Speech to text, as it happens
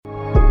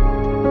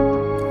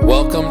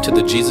Welcome to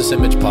the Jesus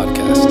Image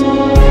Podcast.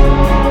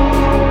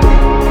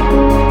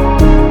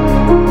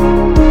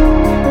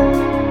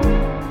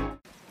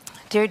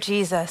 Dear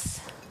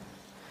Jesus,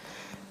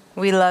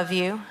 we love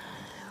you.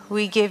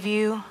 We give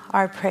you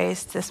our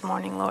praise this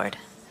morning, Lord.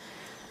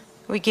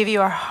 We give you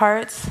our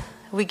hearts.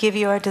 We give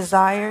you our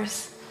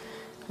desires.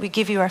 We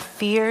give you our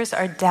fears,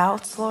 our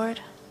doubts, Lord.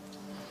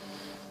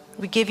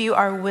 We give you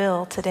our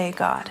will today,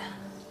 God.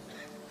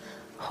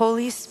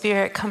 Holy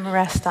Spirit, come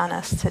rest on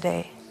us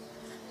today.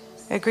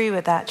 Agree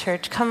with that,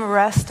 church. Come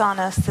rest on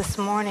us this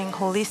morning,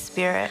 Holy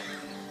Spirit.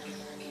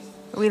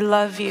 We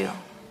love you.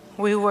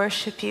 We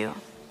worship you.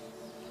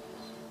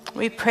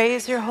 We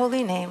praise your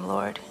holy name,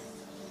 Lord.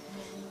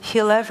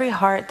 Heal every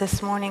heart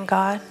this morning,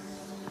 God.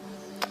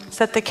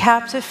 Set the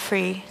captive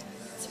free.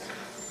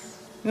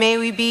 May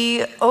we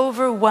be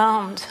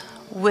overwhelmed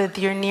with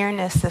your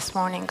nearness this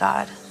morning,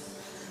 God.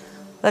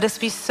 Let us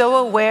be so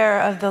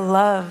aware of the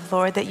love,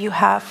 Lord, that you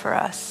have for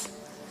us.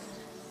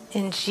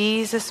 In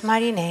Jesus'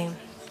 mighty name,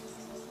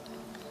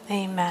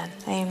 amen.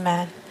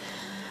 Amen.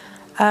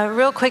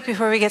 Real quick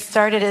before we get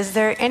started, is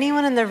there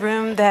anyone in the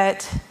room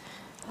that,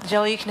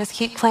 Joel, you can just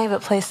keep playing,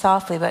 but play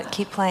softly, but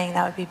keep playing,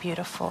 that would be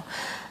beautiful,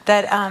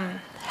 that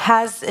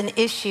has an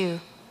issue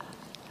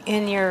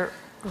in your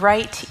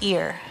right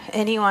ear?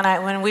 Anyone,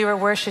 when we were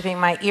worshiping,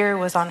 my ear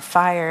was on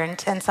fire,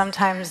 and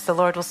sometimes the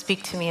Lord will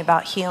speak to me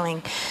about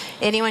healing.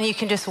 Anyone, you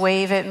can just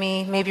wave at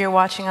me. Maybe you're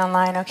watching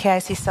online. Okay, I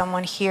see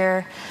someone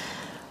here.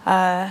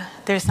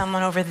 There's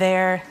someone over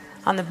there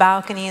on the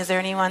balcony. Is there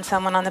anyone?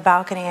 Someone on the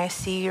balcony? I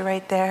see you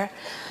right there.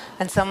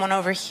 And someone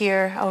over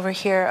here,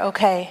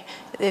 Okay,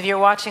 if you're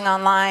watching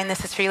online,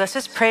 this is for you. Let's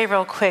just pray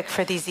real quick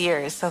for these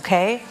ears,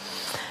 okay?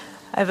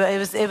 It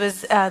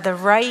was the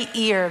right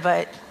ear,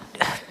 but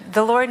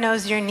the Lord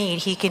knows your need.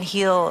 He can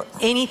heal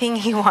anything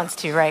he wants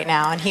to right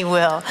now, and he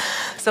will.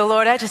 So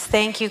Lord, I just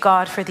thank you,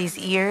 God, for these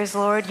ears,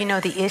 Lord. You know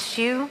the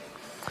issue.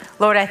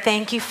 Lord, I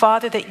thank you,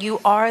 Father, that you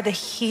are the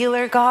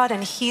healer, God,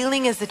 and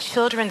healing is the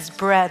children's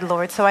bread,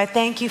 Lord. So I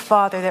thank you,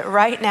 Father, that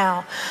right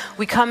now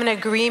we come in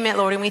agreement,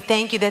 Lord, and we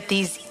thank you that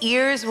these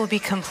ears will be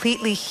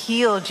completely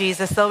healed,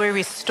 Jesus. They'll be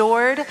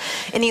restored.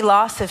 Any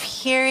loss of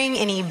hearing,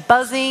 any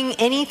buzzing,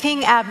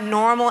 anything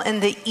abnormal in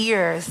the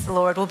ears,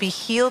 Lord, will be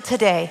healed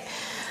today.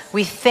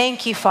 We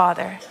thank you,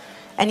 Father.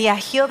 And yeah,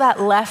 heal that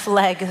left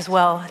leg as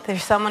well.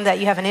 There's someone that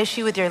you have an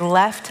issue with your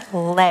left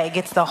leg.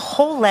 It's the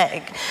whole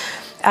leg.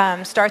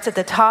 Starts at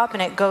the top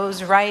and it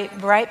goes right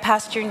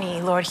past your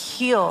knee. Lord,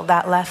 heal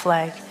that left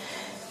leg.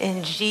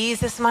 In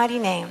Jesus' mighty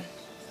name.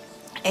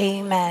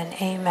 Amen,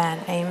 amen,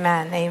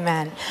 amen,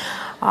 amen.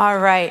 All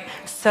right,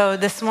 so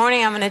this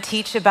morning I'm going to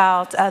teach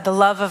about the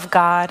love of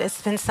God.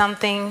 It's been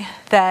something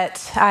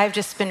that I've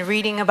just been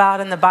reading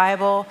about in the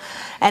Bible,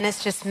 and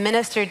it's just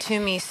ministered to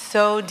me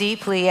so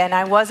deeply. And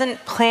I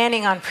wasn't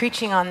planning on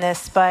preaching on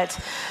this, but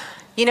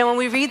you know, when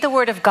we read the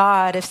Word of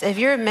God, if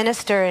you're a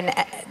minister, and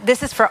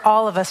this is for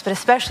all of us, but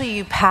especially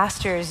you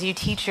pastors, you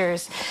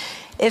teachers,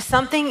 if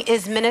something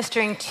is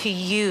ministering to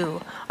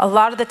you, a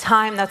lot of the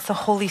time that's the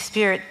Holy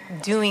Spirit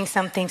doing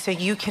something so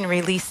you can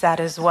release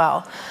that as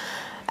well.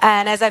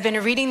 And as I've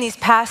been reading these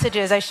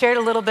passages, I shared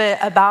a little bit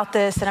about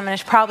this, and I'm going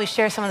to probably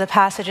share some of the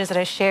passages that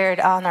I shared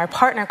on our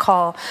partner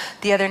call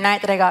the other night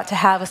that I got to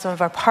have with some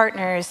of our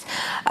partners.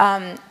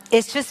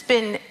 It's just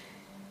been,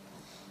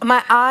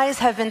 my eyes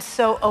have been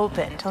so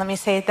opened, let me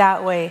say it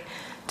that way,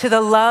 to the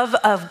love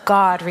of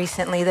God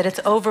recently that it's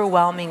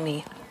overwhelming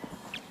me.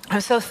 I'm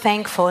so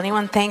thankful.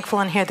 Anyone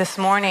thankful in here this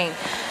morning?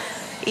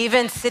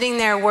 Even sitting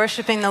there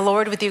worshiping the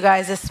Lord with you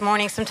guys this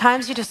morning,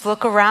 sometimes you just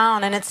look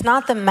around and it's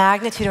not the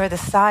magnitude or the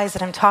size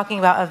that I'm talking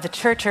about of the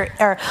church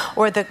or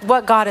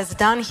what God has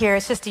done here.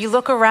 It's just you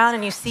look around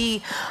and you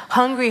see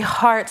hungry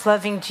hearts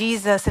loving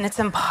Jesus, and it's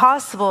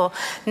impossible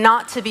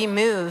not to be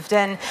moved.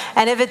 And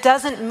if it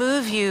doesn't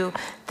move you,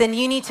 then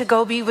you need to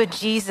go be with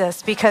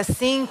Jesus, because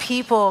seeing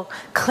people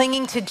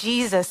clinging to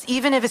Jesus,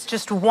 even if it's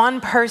just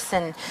one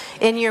person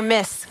in your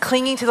midst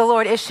clinging to the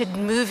Lord, it should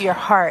move your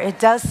heart.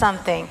 It does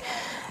something.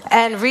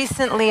 And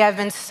recently I've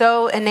been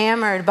so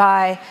enamored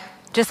by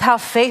just how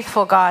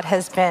faithful God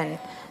has been,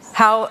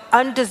 how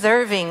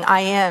undeserving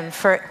I am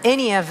for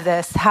any of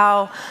this,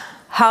 how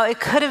it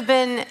could have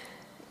been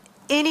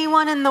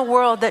anyone in the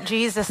world that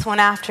Jesus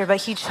went after,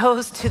 but he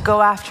chose to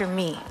go after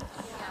me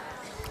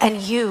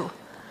and you.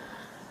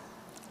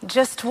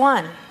 Just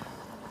one.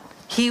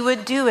 He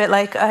would do it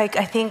like I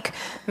think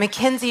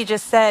Mackenzie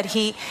just said,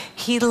 he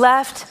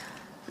left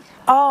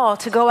all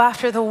to go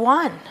after the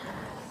one.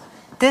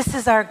 This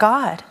is our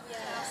God.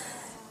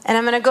 And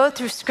I'm going to go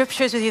through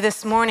scriptures with you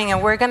this morning,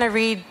 and we're going to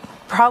read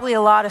probably a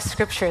lot of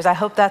scriptures. I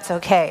hope that's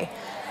okay.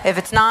 If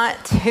it's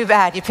not, too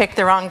bad. You picked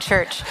the wrong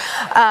church.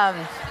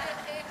 But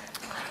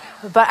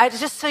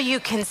just so you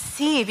can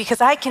see,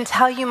 because I can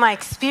tell you my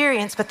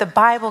experience, but the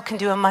Bible can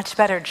do a much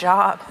better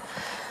job.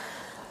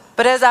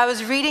 But as I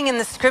was reading in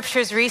the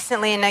scriptures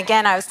recently, and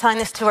again, I was telling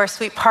this to our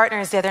sweet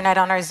partners the other night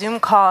on our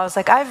Zoom call, I was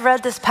like, I've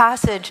read this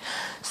passage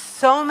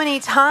so many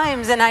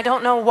times, and I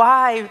don't know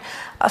why,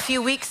 a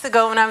few weeks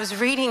ago when I was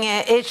reading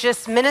it, it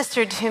just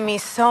ministered to me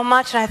so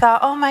much. And I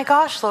thought, oh my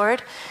gosh,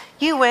 Lord,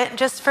 you went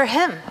just for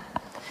him.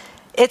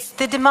 It's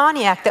the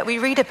demoniac that we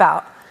read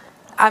about.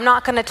 I'm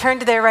not going to turn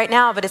to there right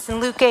now, but it's in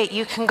Luke 8.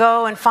 You can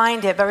go and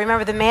find it. But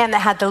remember the man that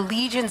had the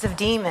legions of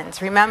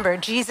demons. Remember,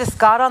 Jesus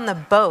got on the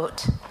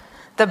boat.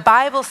 The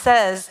Bible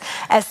says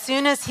as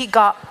soon as he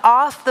got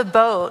off the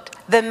boat,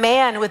 the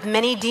man with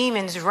many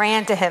demons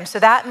ran to him. So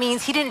that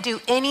means he didn't do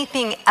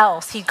anything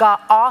else. He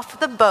got off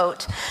the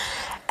boat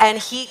and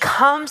he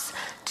comes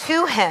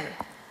to him.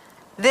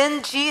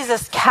 Then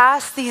Jesus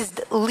casts these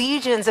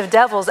legions of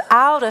devils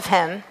out of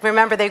him.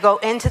 Remember, they go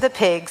into the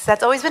pigs.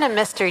 That's always been a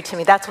mystery to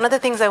me. That's one of the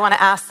things I want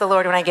to ask the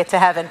Lord when I get to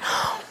heaven.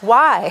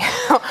 Why?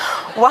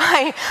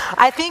 Why?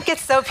 I think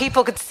it's so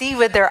people could see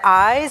with their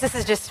eyes. This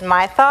is just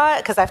my thought,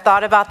 because I've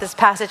thought about this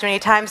passage many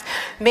times.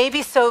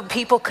 Maybe so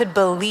people could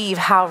believe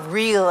how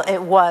real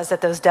it was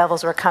that those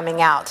devils were coming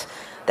out.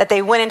 That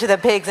they went into the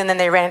pigs and then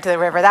they ran into the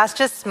river. That's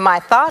just my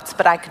thoughts,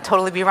 but I could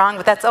totally be wrong.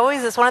 But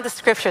it's one of the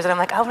scriptures. And I'm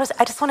like,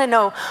 I just want to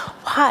know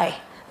why.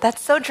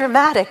 That's so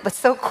dramatic, but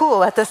so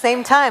cool at the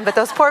same time. But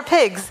those poor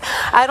pigs,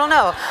 I don't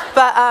know.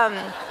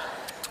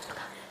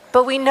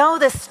 But we know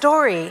this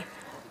story.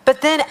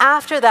 But then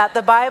after that,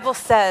 the Bible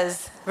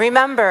says,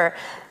 remember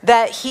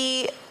that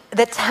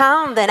the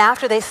town then,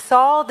 after they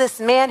saw this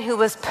man who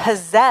was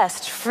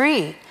possessed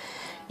free,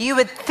 you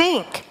would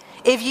think,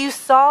 if you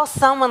saw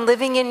someone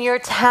living in your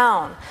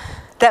town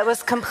that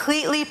was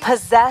completely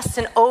possessed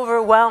and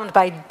overwhelmed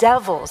by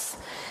devils,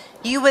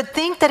 you would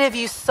think that if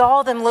you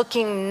saw them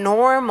looking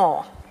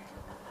normal,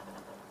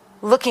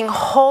 looking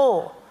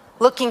whole,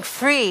 looking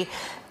free,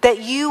 that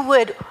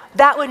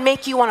would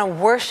make you want to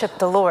worship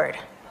the Lord.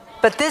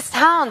 But this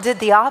town did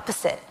the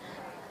opposite.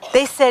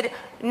 They said,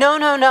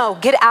 no,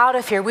 get out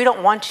of here. We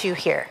don't want you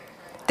here.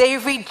 They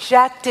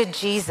rejected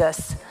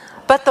Jesus.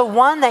 But the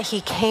one that he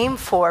came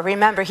for,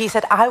 remember, he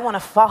said, I want to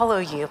follow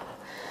you.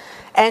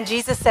 And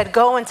Jesus said,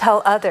 go and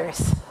tell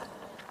others.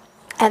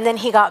 And then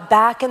he got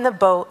back in the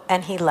boat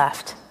and he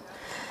left.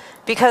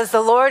 Because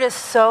the Lord is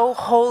so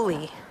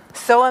holy,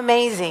 so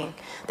amazing.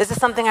 This is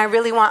something I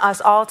really want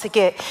us all to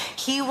get.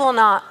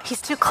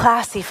 He's too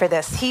classy for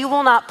this. He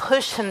will not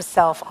push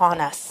himself on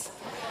us.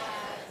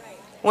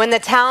 When the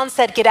town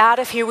said, get out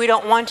of here, we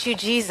don't want you,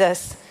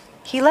 Jesus,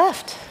 he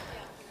left.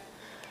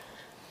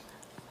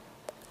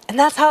 And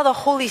that's how the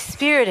Holy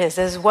Spirit is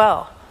as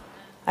well.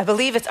 I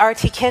believe it's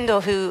R.T. Kendall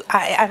who,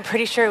 I'm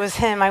pretty sure it was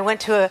him. I went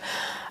to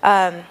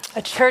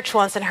a church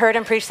once and heard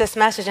him preach this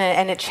message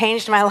and it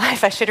changed my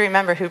life. I should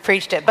remember who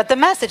preached it. But the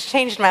message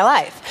changed my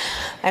life.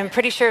 I'm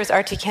pretty sure it was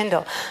R.T.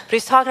 Kendall. But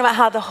he's talking about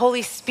how the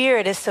Holy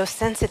Spirit is so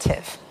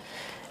sensitive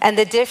and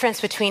the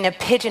difference between a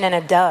pigeon and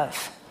a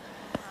dove.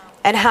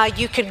 And how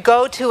you could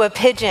go to a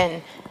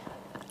pigeon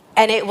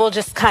and it will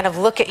just kind of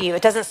look at you.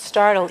 It doesn't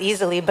startle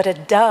easily, but a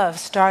dove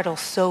startles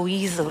so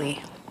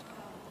easily.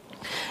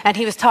 And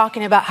he was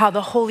talking about how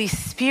the Holy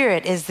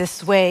Spirit is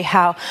this way,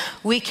 how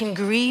we can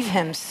grieve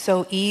him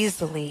so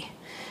easily,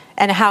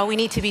 and how we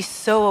need to be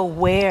so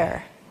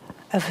aware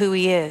of who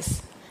he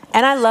is.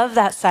 And I love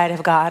that side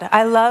of God.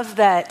 I love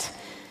that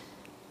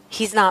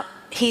he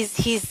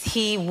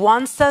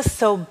wants us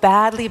so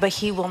badly, but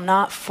he will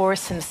not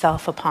force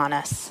himself upon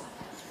us.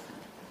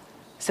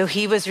 So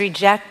he was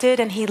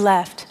rejected and he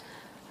left.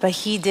 But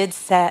he did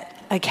set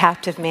a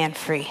captive man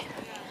free.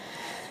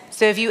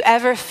 So if you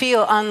ever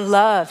feel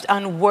unloved,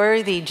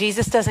 unworthy,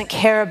 Jesus doesn't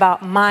care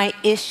about my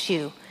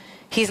issue.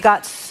 He's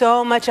got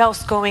so much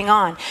else going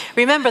on.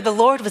 Remember, the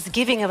Lord was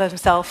giving of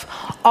himself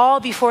all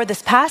before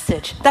this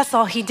passage. That's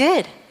all he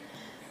did.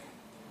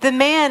 The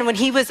man, let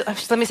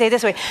me say it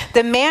this way,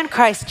 the man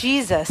Christ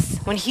Jesus,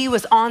 when he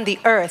was on the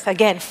earth,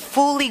 again,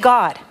 fully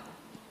God.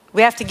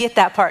 We have to get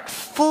that part.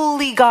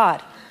 Fully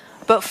God,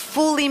 but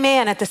fully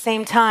man at the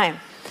same time.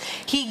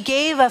 He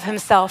gave of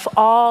himself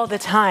all the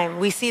time.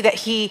 We see that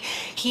he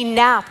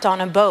napped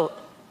on a boat.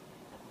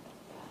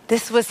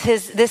 This was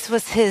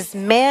his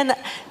man.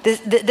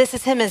 This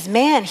is him as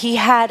man. He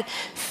had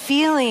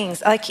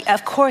feelings. Like,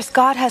 of course,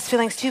 God has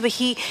feelings too, but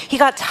he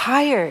got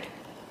tired.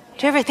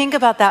 Do you ever think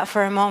about that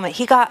for a moment?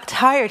 He got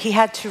tired. He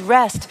had to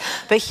rest.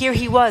 But here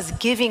he was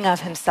giving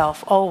of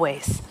himself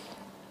always.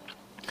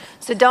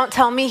 So don't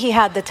tell me he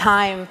had the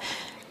time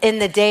in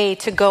the day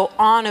to go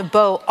on a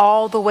boat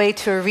all the way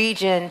to a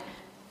region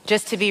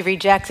just to be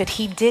rejected.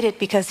 He did it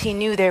because he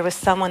knew there was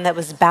someone that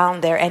was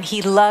bound there, and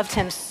he loved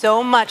him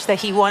so much that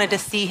he wanted to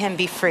see him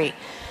be free.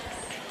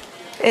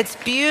 It's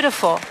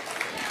beautiful.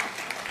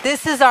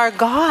 This is our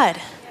God.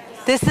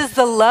 This is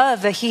the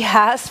love that he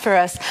has for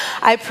us.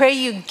 I pray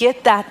you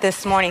get that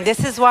this morning.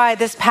 This is why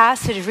this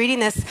passage, reading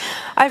this,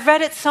 I've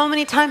read it so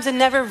many times and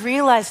never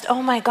realized,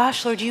 oh my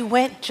gosh, Lord, you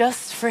went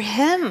just for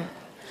him.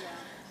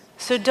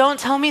 So don't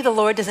tell me the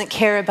Lord doesn't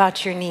care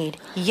about your need.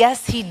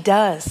 Yes, he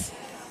does.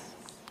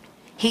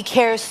 He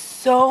cares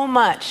so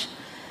much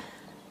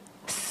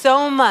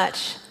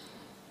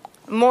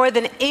more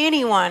than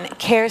anyone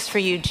cares for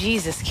you.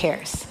 Jesus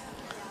cares.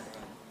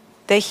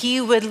 that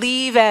he would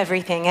leave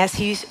everything, as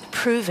he's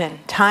proven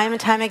time and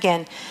time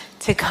again,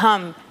 to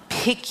come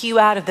pick you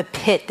out of the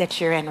pit that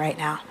you're in right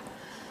now.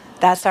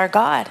 That's our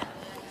God.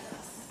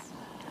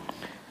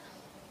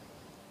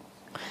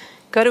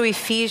 Go to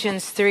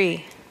Ephesians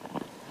 3,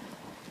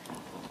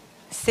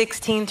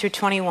 16 through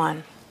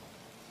 21.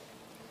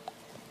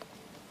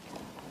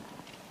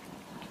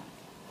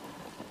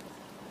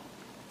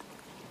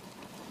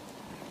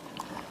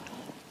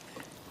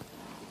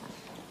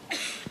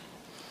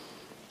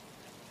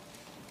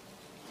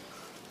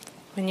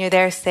 When you're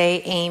there,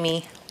 say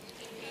Amy.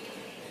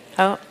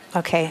 Oh,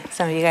 okay.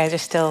 Some of you guys are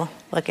still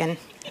looking.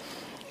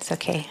 It's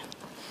okay.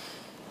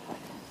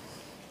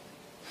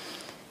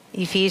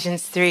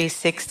 Ephesians 3,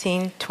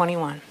 16,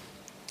 21.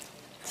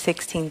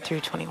 16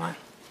 through 21.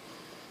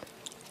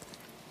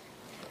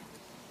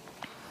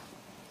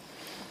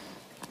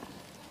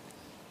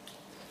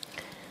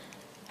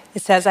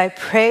 It says, I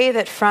pray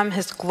that from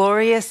his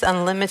glorious,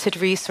 unlimited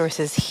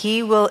resources,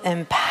 he will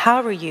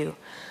empower you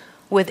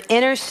with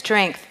inner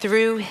strength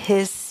through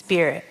his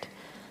Spirit.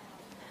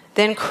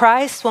 Then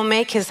Christ will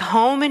make his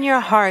home in your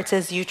hearts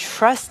as you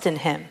trust in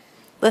him.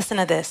 Listen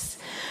to this.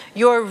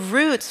 Your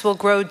roots will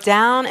grow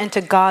down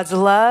into God's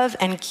love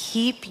and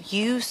keep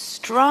you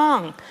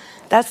strong.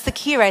 That's the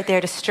key right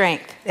there to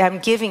strength. I'm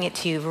giving it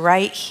to you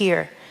right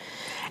here.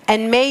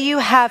 And may you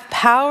have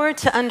power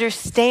to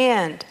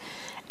understand,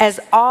 as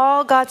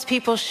all God's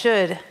people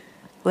should,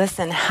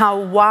 listen,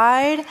 how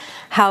wide,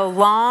 how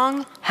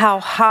long, how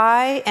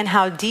high, and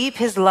how deep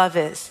his love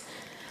is.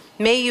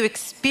 May you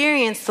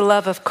experience the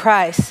love of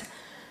Christ,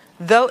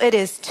 though it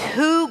is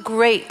too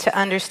great to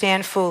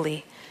understand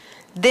fully.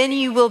 Then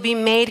you will be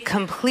made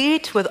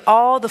complete with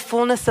all the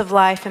fullness of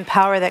life and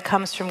power that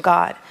comes from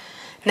God.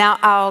 Now,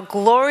 all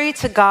glory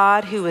to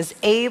God, who is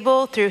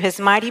able through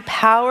his mighty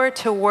power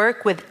to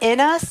work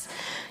within us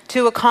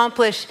to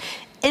accomplish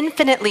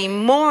infinitely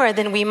more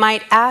than we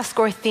might ask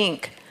or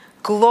think.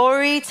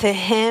 Glory to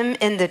him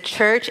in the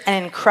church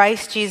and in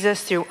Christ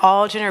Jesus through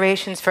all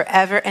generations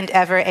forever and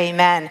ever.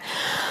 Amen.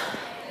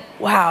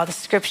 Wow, the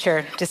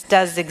scripture just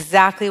does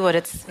exactly what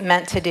it's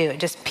meant to do.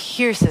 It just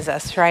pierces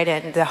us right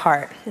in the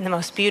heart in the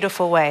most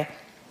beautiful way.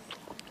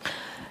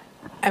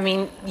 I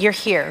mean, you're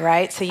here,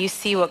 right? So you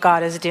see what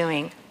God is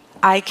doing.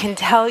 I can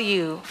tell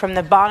you from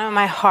the bottom of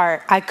my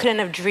heart, I couldn't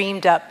have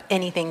dreamed up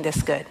anything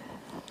this good.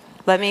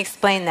 Let me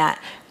explain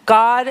that.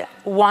 God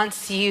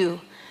wants you.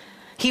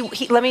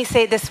 Let me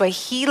say it this way.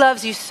 He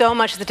loves you so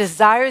much, the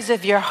desires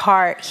of your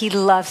heart, he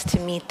loves to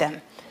meet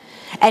them.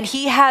 And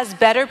he has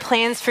better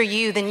plans for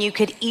you than you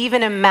could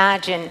even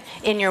imagine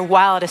in your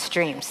wildest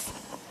dreams.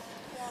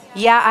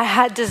 Yeah, I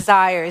had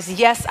desires.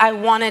 Yes, I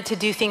wanted to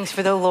do things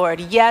for the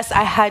Lord. Yes,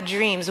 I had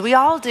dreams. We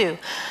all do.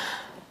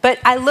 But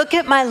I look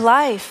at my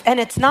life, and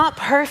it's not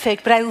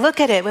perfect, but I look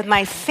at it with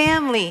my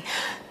family,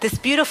 this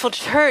beautiful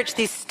church,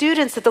 these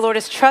students that the Lord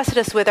has trusted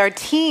us with, our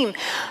team,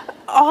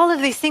 all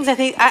of these things.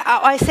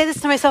 I say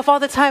this to myself all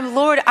the time,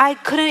 Lord, I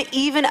couldn't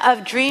even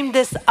have dreamed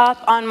this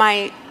up on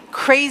my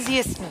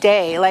craziest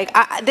day.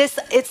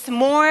 It's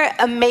more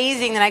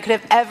amazing than I could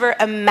have ever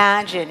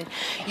imagined.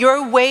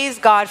 Your ways,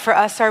 God, for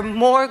us are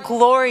more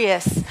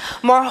glorious,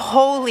 more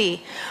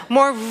holy,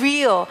 more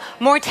real,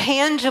 more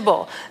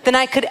tangible than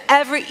I could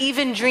ever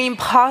even dream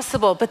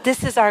possible. But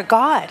this is our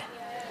God.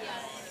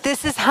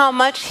 This is how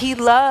much he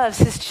loves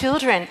his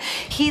children.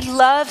 He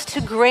loves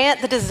to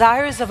grant the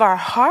desires of our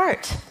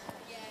heart.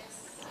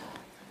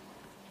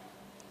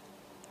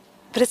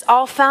 But it's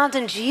all found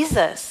in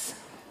Jesus.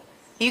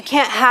 You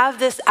can't have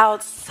this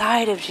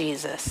outside of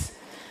Jesus.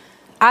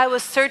 I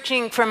was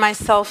searching for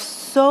myself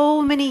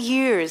so many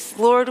years.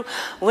 Lord,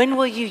 when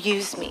will you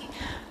use me?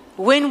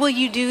 When will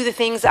you do the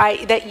things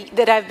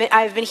that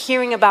I've been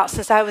hearing about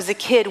since I was a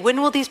kid?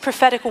 When will these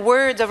prophetic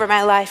words over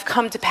my life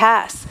come to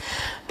pass?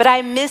 But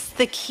I missed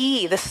the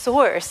key, the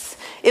source.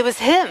 It was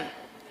him.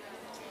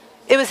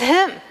 It was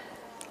him.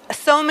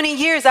 So many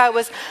years I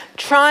was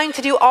trying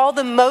to do all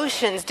the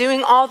motions,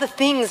 doing all the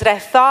things that I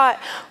thought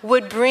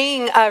would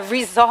bring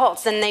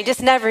results, and they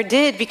just never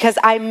did because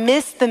I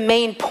missed the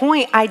main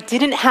point. I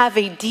didn't have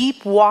a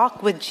deep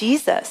walk with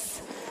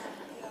Jesus.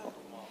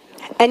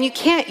 And you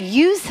can't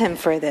use him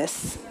for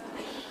this.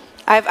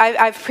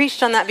 I've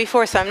preached on that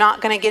before, so I'm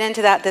not going to get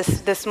into that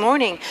this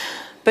morning.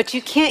 But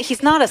you can't,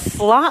 he's not a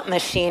slot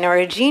machine or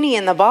a genie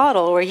in the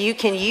bottle where you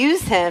can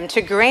use him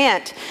to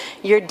grant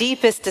your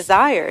deepest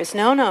desires.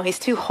 No, he's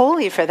too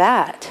holy for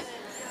that.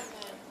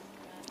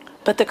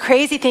 But the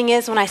crazy thing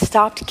is, when I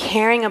stopped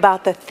caring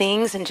about the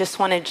things and just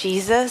wanted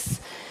Jesus,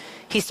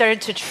 he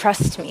started to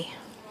trust me.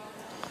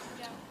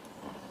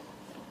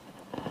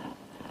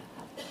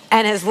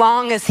 And as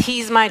long as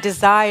he's my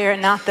desire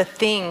and not the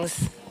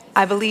things,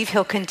 I believe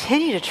he'll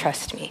continue to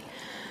trust me.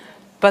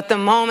 But the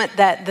moment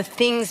that the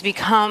things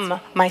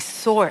become my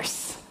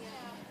source,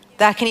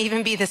 that can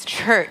even be this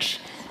church,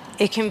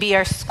 it can be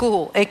our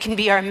school, it can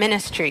be our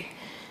ministry,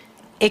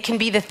 it can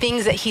be the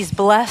things that he's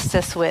blessed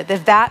us with.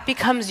 If that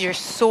becomes your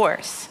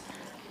source,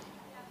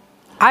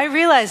 I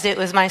realized it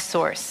was my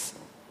source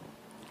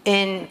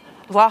in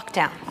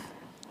lockdown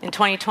in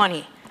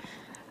 2020.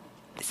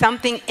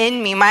 something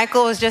in me.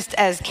 Michael was just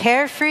as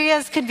carefree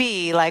as could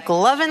be, like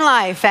loving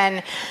life,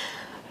 and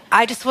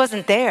I just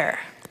wasn't there.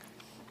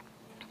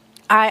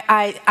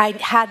 I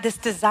had this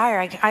desire.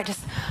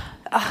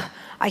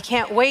 I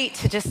can't wait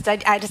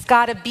to I just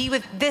got to be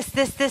with this.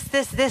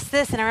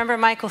 And I remember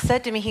Michael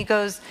said to me, he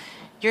goes,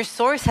 your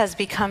source has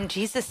become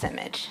Jesus'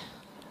 image.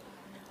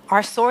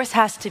 Our source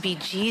has to be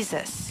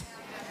Jesus.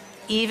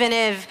 Even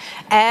if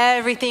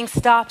everything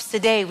stops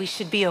today, we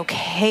should be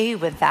okay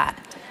with that.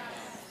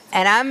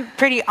 And I'm a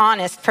pretty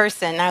honest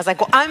person. I was like,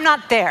 well, I'm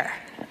not there.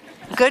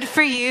 Good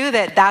for you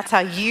that that's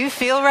how you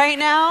feel right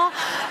now,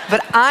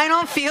 but I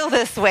don't feel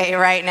this way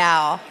right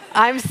now.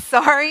 I'm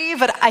sorry,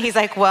 but he's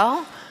like,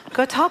 well,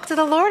 go talk to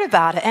the Lord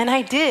about it. And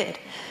I did.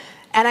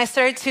 And I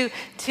started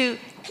to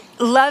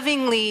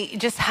lovingly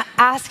just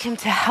ask him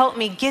to help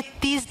me get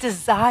these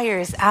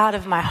desires out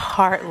of my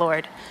heart,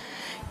 Lord.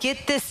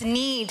 Get this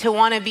need to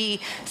want to be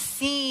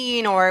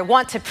seen or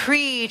want to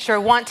preach or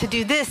want to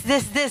do this.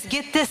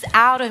 Get this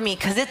out of me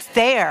because it's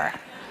there.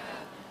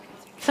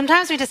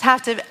 Sometimes we just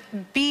have to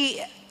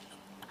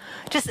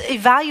just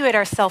evaluate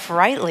ourselves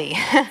rightly.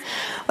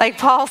 Like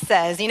Paul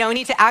says, we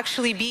need to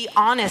actually be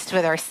honest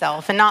with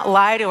ourselves and not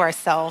lie to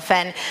ourselves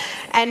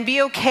and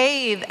be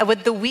okay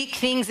with the weak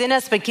things in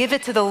us, but give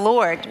it to the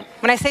Lord.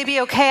 When I say be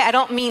okay, I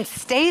don't mean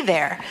stay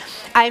there.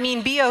 I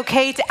mean be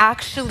okay to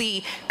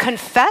actually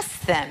confess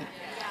them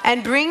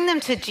and bring them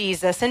to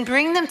Jesus and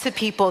bring them to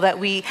people that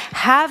we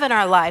have in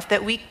our life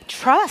that we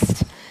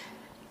trust.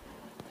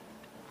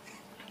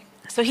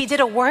 So he did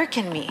a work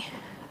in me,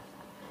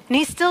 and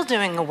he's still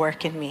doing a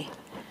work in me.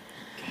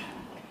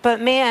 But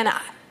man,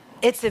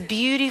 it's a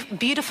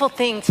beautiful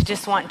thing to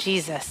just want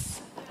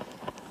Jesus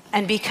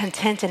and be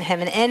content in him.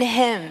 And in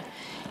him,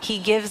 he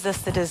gives us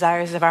the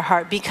desires of our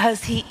heart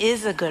because he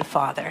is a good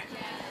father.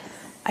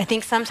 I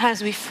think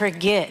sometimes we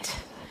forget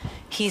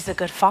he's a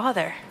good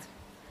father.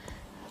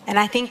 And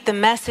I think the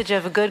message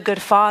of a good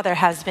father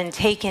has been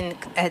taken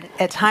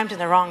at times in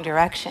the wrong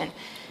direction.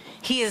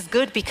 He is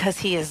good because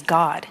he is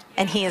God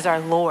and he is our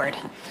Lord.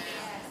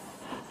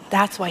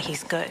 That's why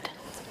he's good.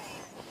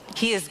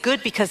 He is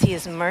good because he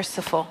is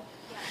merciful.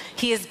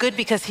 He is good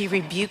because he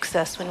rebukes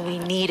us when we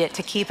need it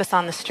to keep us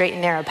on the straight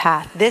and narrow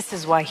path. This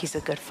is why he's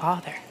a good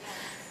father.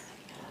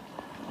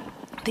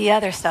 The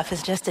other stuff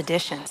is just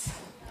additions.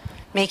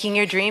 Making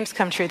your dreams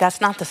come true, that's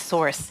not the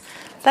source.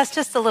 That's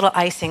just a little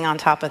icing on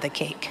top of the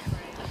cake.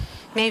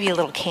 Maybe a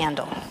little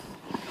candle.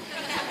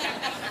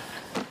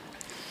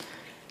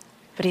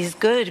 But he's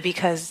good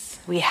because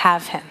we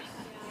have him.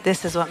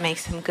 This is what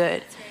makes him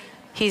good.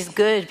 He's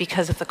good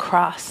because of the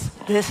cross.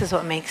 This is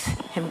what makes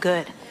him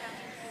good.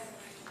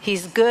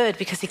 He's good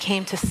because he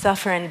came to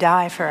suffer and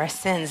die for our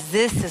sins.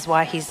 This is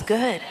why he's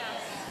good.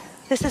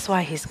 This is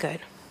why he's good.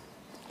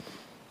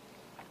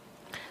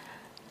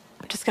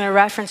 I'm just going to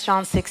reference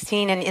John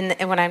 16.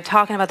 And when I'm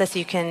talking about this,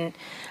 I'm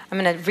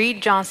going to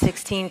read John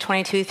 16,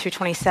 22 through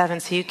 27,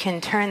 so you can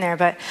turn there.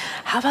 But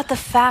how about the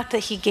fact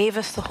that he gave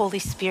us the Holy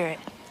Spirit?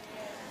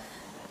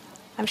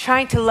 I'm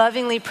trying to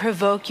lovingly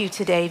provoke you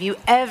today. If you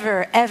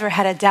ever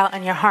had a doubt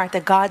in your heart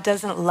that God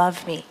doesn't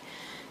love me,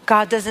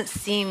 God doesn't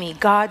see me,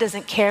 God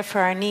doesn't care for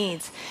our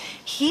needs,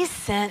 he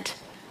sent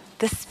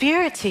the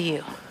Spirit to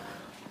you.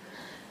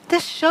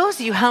 This shows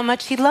you how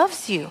much he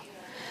loves you,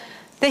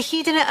 that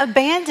he didn't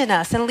abandon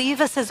us and leave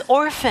us as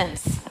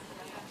orphans,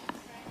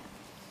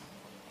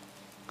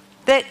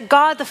 that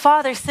God the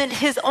Father sent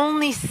his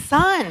only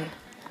Son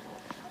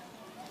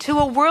to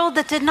a world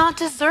that did not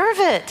deserve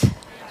it.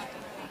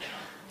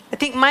 I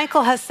think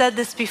Michael has said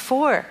this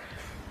before.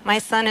 My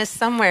son is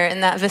somewhere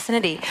in that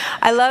vicinity.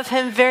 I love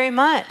him very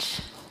much.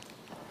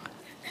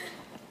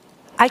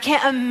 I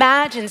can't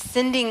imagine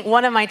sending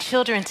one of my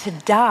children to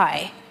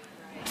die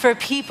for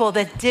people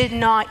that did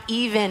not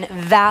even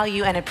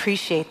value and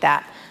appreciate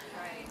that.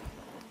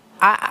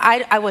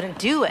 I wouldn't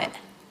do it.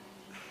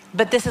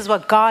 But this is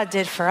what God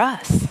did for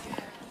us.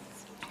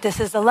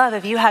 This is the love.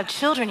 If you have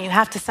children, you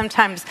have to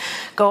sometimes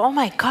go, oh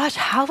my gosh,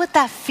 how would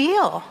that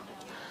feel?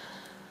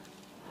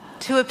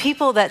 To a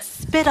people that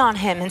spit on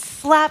him and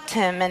slapped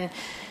him. And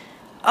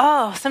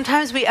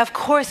sometimes we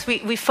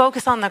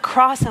focus on the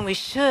cross, and we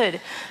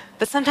should.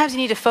 But sometimes you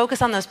need to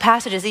focus on those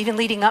passages even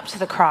leading up to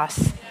the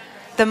cross.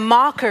 The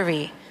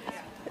mockery,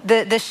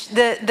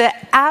 the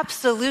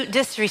absolute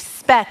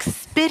disrespect,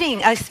 spitting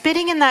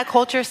in that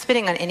culture.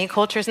 Spitting on any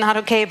culture is not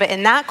okay, but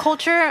in that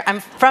culture, I'm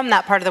from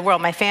that part of the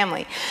world, my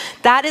family.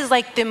 That is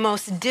like the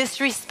most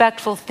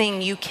disrespectful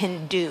thing you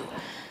can do.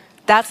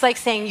 That's like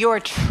saying you're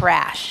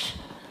trash.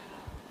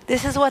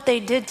 This is what they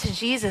did to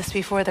Jesus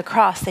before the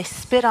cross. They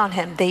spit on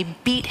him. They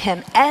beat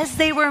him as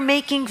they were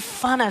making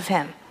fun of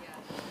him.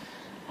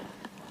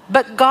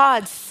 But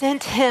God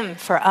sent him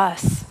for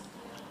us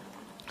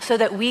so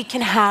that we can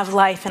have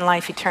life and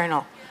life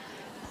eternal.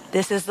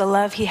 This is the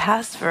love he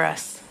has for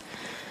us.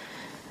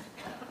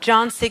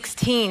 John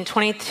 16,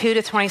 22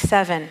 to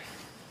 27.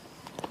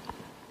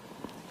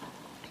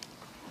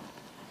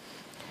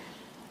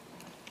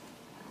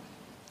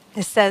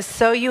 It says,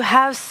 so you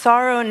have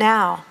sorrow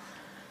now,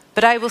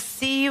 but I will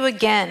see you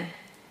again.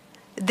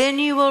 Then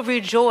you will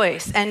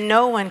rejoice, and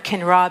no one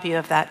can rob you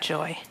of that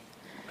joy.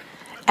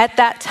 At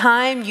that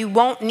time, you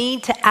won't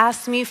need to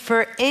ask me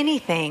for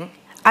anything.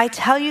 I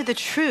tell you the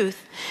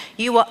truth.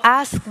 You will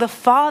ask the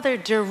Father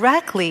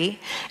directly,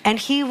 and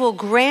he will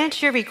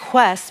grant your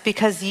requests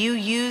because you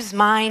use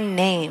my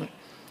name.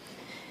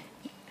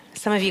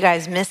 Some of you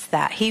guys missed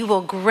that. He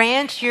will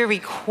grant your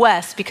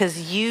requests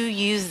because you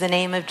use the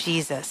name of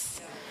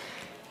Jesus.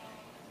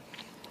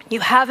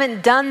 You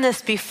haven't done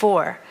this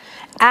before.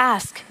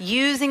 Ask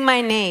using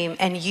my name,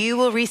 and you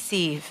will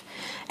receive,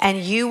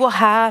 and you will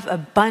have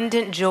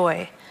abundant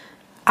joy.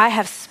 I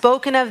have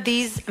spoken of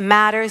these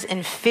matters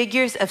in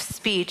figures of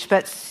speech,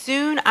 but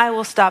soon I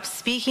will stop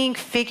speaking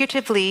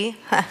figuratively.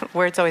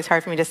 Word's always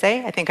hard for me to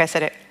say. I think I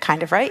said it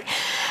kind of right.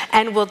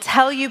 And will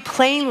tell you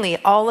plainly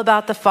all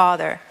about the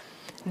Father.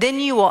 Then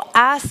you will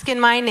ask in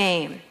my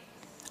name.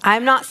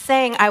 I'm not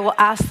saying I will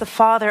ask the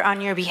Father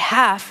on your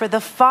behalf, for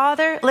the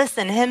Father,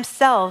 listen,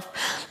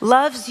 himself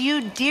loves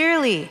you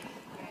dearly.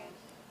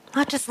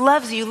 Not just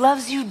loves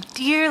you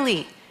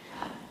dearly.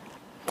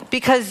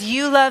 Because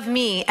you love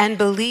me and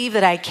believe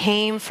that I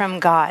came from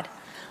God.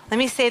 Let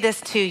me say this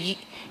too.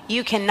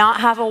 You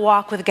cannot have a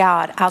walk with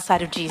God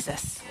outside of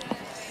Jesus.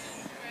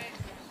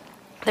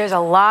 There's a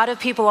lot of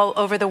people all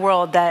over the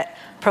world that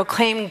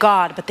proclaim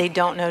God, but they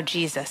don't know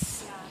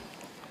Jesus.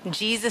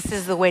 Jesus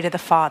is the way to the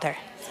Father.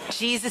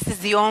 Jesus is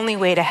the only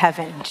way to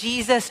heaven.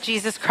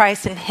 Jesus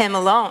Christ, and him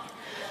alone.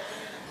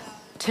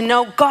 To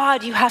know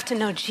God, you have to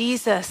know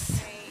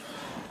Jesus.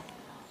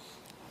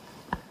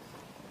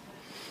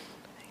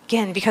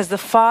 Again, because the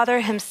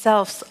Father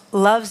himself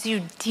loves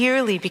you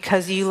dearly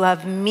because you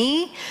love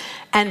me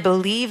and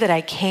believe that I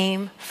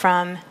came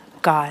from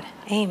God.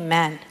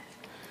 Amen.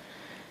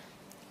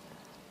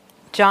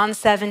 John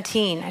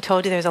 17, I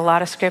told you there's a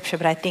lot of scripture,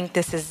 but I think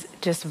this is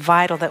just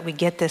vital that we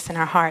get this in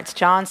our hearts.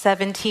 John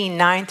 17,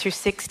 9 through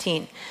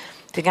 16.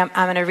 I'm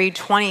going to read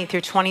 20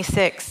 through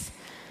 26.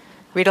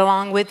 Read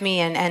along with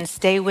me and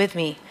stay with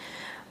me.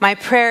 My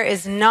prayer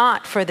is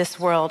not for this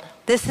world.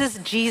 This is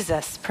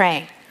Jesus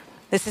praying.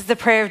 This is the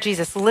prayer of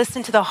Jesus.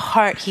 Listen to the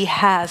heart he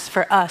has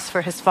for us,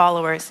 for his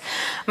followers.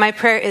 My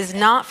prayer is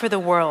not for the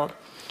world,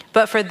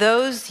 but for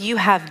those you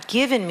have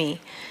given me,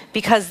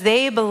 because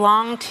they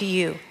belong to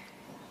you.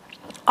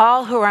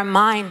 All who are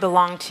mine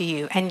belong to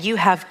you, and you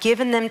have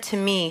given them to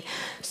me,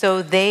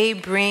 so they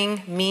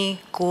bring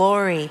me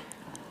glory.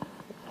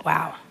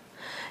 Wow.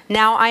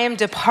 Now I am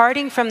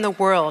departing from the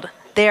world.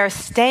 They are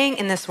staying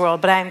in this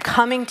world, but I am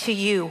coming to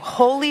you.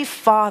 Holy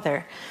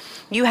Father,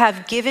 you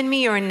have given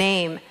me your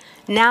name.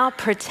 Now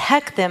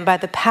protect them by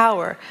the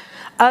power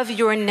of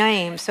your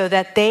name so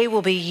that they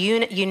will be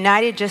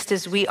united just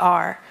as we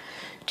are.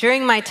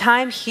 During my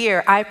time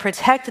here, I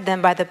protected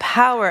them by the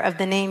power of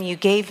the name you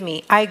gave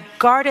me. I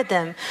guarded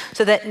them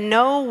so that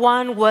no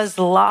one was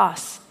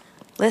lost.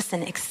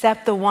 Listen,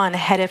 except the one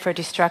headed for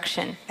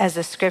destruction, as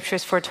the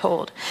scriptures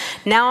foretold.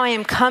 Now I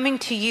am coming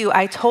to you.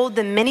 I told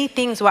them many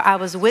things while I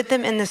was with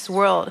them in this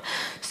world,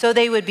 so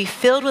they would be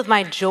filled with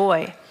my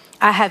joy.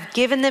 I have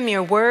given them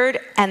your word,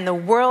 and the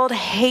world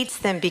hates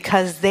them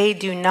because they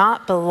do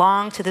not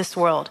belong to this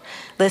world.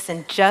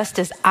 Listen, just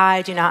as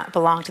I do not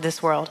belong to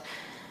this world.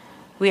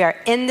 We are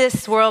in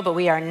this world, but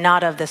we are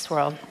not of this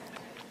world.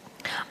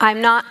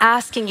 I'm not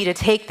asking you to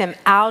take them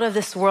out of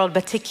this world,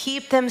 but to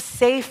keep them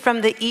safe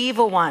from the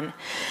evil one.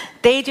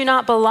 They do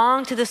not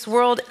belong to this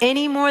world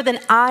any more than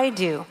I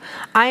do.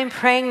 I am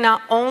praying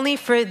not only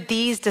for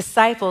these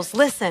disciples,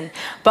 listen,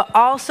 but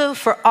also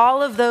for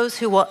all of those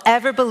who will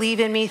ever believe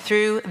in me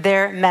through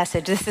their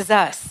message. This is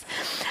us.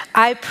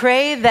 I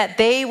pray that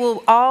they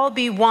will all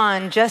be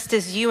one, just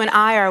as you and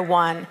I are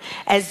one,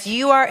 as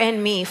you are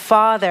in me,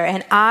 Father,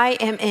 and I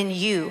am in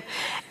you.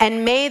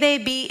 And may they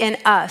be in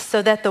us,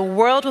 so that the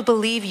world will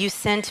believe you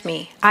sent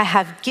me. I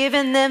have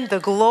given them the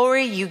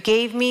glory you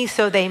gave me,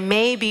 so they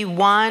may be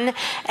one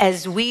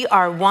as we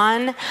are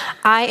one.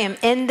 I am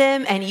in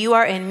them, and you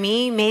are in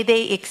me. May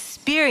they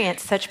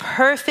experience such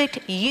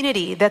perfect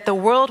unity that the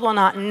world will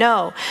not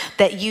know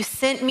that you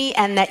sent me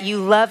and that you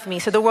love me.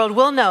 So the world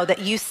will know that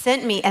you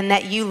sent me and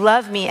that you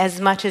love me as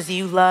much as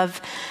you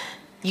love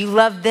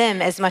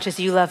them as much as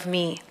you love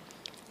me.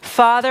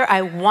 Father,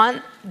 I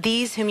want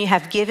these whom you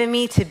have given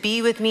me to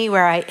be with me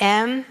where I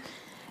am.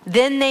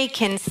 Then they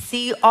can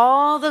see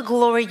all the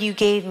glory you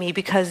gave me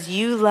because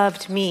you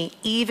loved me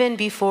even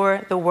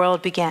before the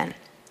world began.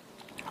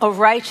 O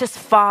righteous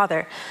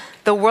Father,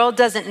 the world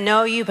doesn't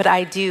know you, but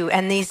I do,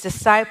 and these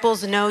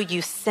disciples know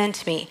you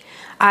sent me.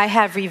 I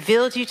have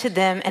revealed you to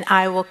them, and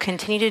I will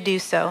continue to do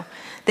so.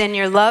 Then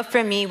your love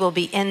for me will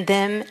be in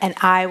them, and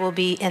I will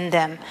be in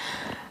them.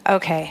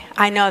 Okay,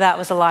 I know that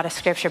was a lot of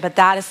scripture, but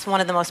that is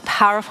one of the most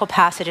powerful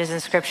passages in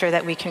scripture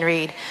that we can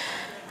read.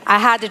 I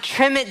had to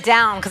trim it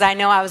down because I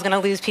know I was going to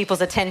lose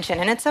people's attention,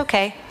 and it's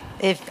okay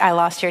if I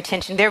lost your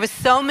attention. There was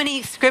so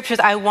many scriptures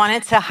I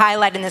wanted to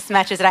highlight in this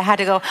message that I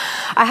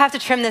have to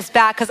trim this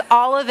back because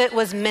all of it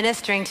was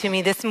ministering to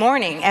me this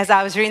morning as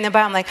I was reading the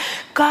Bible. I'm like,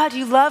 God,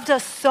 you loved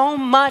us so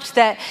much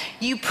that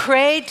you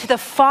prayed to the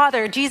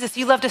Father. Jesus,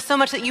 you loved us so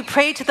much that you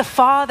prayed to the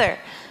Father.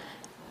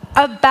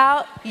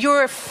 about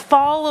your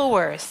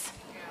followers.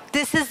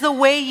 This is the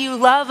way you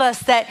love us,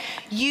 that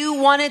you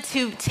wanted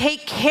to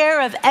take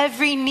care of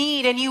every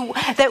need, and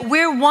that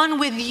we're one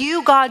with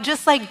you, God,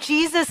 just like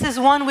Jesus is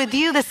one with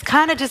you. This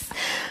kind of just,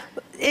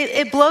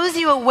 it blows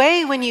you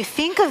away when you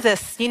think of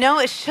this. You know,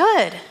 it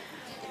should.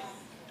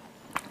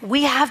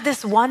 We have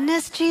this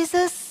oneness,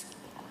 Jesus.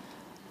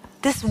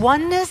 This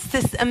oneness,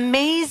 this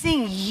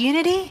amazing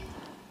unity.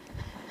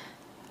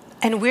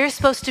 And we're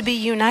supposed to be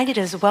united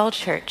as well,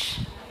 church.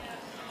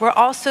 We're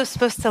also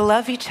supposed to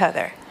love each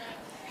other.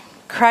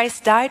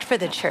 Christ died for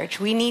the church.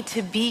 We need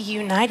to be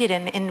united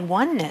in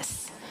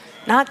oneness,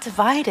 not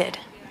divided.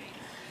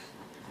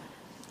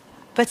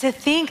 But to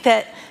think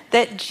that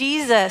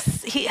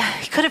Jesus, he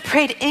could have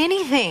prayed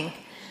anything.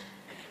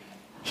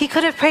 He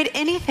could have prayed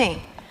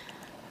anything.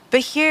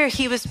 But here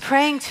he was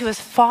praying to his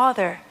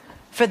Father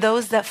for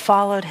those that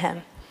followed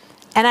him.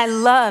 And I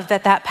love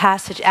that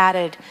passage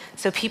added,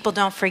 so people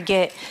don't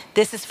forget,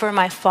 this is for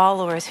my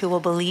followers who will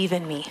believe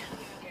in me.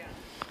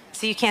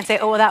 So you can't say,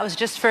 oh, well, that was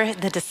just for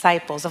the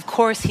disciples. Of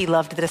course he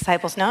loved the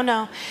disciples.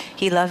 No,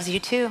 he loves you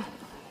too.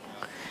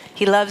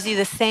 He loves you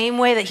the same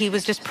way that he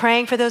was just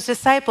praying for those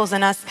disciples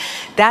and us.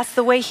 That's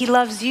the way he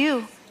loves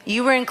you.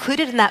 You were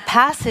included in that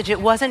passage.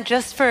 It wasn't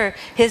just for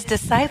his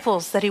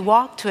disciples that he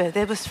walked with.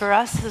 It was for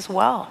us as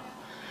well.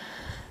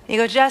 You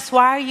go, Jess,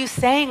 why are you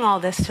saying all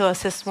this to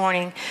us this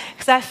morning?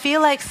 Because I feel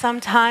like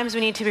sometimes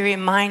we need to be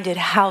reminded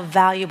how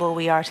valuable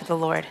we are to the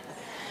Lord.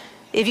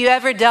 If you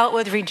ever dealt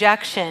with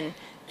rejection,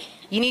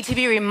 you need to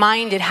be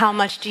reminded how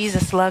much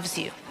Jesus loves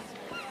you.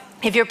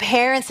 If your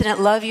parents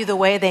didn't love you the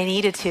way they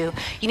needed to,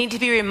 you need to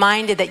be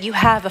reminded that you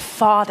have a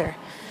Father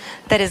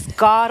that is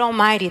God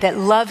Almighty, that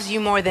loves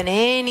you more than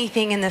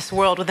anything in this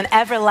world with an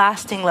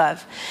everlasting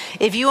love.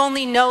 If you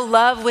only know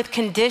love with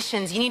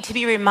conditions, you need to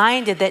be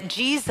reminded that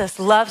Jesus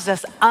loves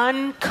us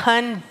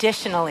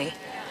unconditionally.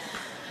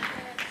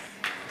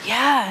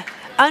 Yeah,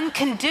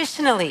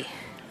 unconditionally.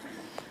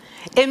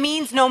 It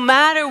means no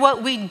matter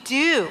what we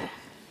do,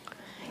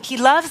 he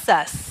loves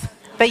us.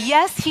 But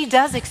yes, he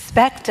does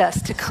expect us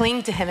to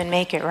cling to him and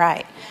make it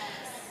right.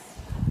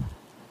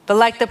 But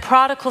like the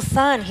prodigal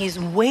son, he's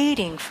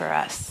waiting for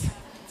us.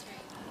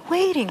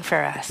 Waiting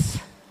for us.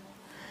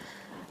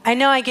 I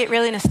know I get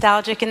really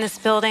nostalgic in this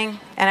building,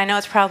 and I know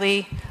it's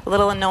probably a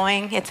little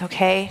annoying. It's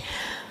okay.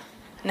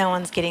 No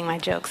one's getting my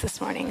jokes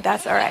this morning.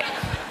 That's all right.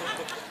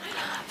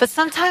 But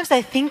sometimes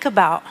I think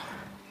about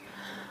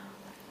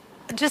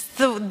just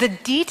the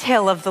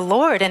detail of the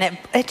Lord, and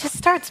it just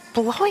starts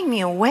blowing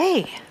me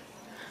away.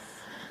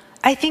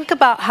 I think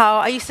about how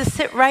I used to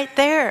sit right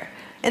there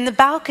in the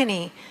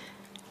balcony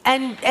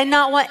and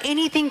not want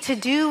anything to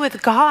do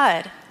with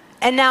God.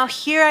 And now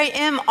here I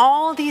am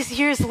all these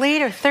years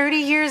later, 30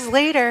 years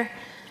later,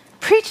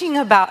 preaching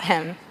about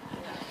him.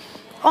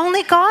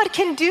 Only God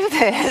can do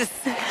this.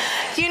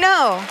 You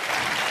know,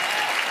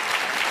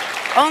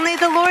 only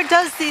the Lord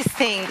does these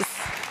things.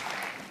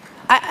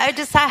 I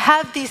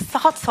have these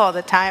thoughts all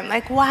the time,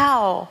 like,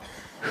 wow,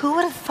 who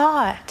would have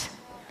thought?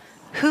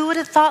 Who would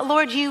have thought,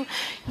 Lord, you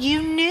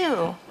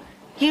knew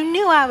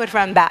I would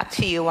run back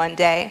to you one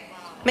day.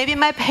 Maybe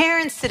my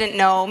parents didn't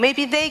know.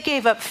 Maybe they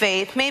gave up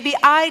faith. Maybe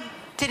I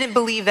didn't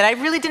believe that. I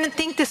really didn't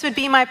think this would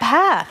be my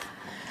path.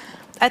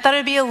 I thought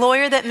I'd be a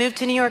lawyer that moved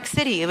to New York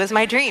City. It was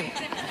my dream.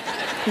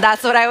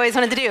 That's what I always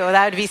wanted to do.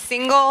 I would be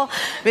single,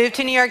 move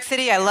to New York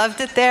City. I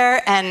loved it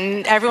there.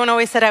 And everyone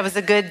always said I was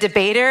a good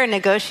debater and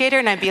negotiator,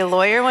 and I'd be a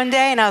lawyer one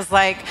day. And I was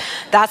like,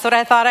 that's what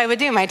I thought I would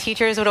do. My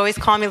teachers would always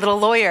call me little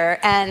lawyer.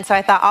 And so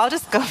I thought, I'll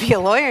just go be a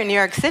lawyer in New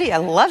York City. I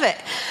love it.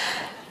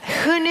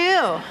 Who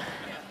knew?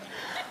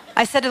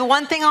 I said, the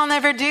one thing I'll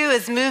never do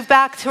is move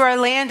back to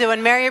Orlando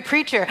and marry a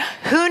preacher.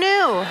 Who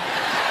knew?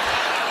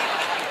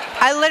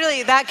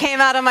 That came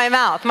out of my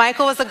mouth.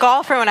 Michael was a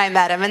golfer when I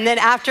met him. And then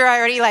after I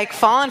already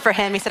fallen for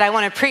him, he said, I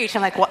want to preach.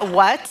 I'm like,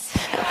 what?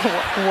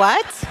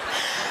 What?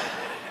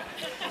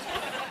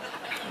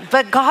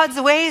 But God's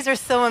ways are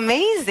so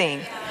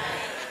amazing.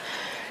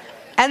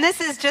 And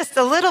this is just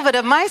a little bit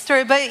of my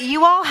story, but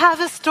you all have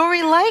a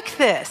story like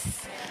this.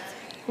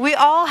 We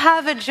all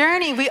have a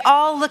journey. We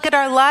all look at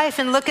our life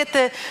and look at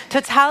the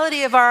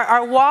totality of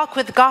our walk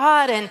with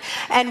God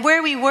and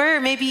where we were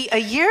maybe a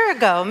year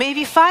ago,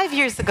 maybe 5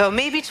 years ago,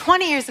 maybe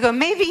 20 years ago,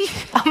 maybe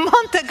a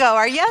month ago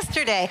or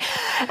yesterday.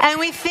 And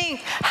we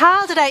think,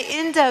 how did I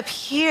end up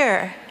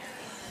here?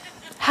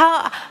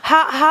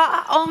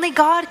 How only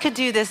God could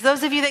do this.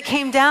 Those of you that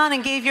came down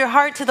and gave your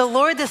heart to the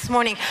Lord this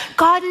morning,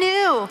 God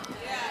knew.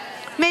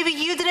 Maybe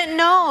you didn't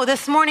know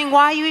this morning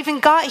why you even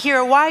got here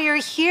or why you're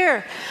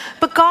here.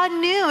 But God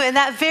knew in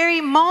that very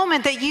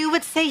moment that you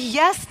would say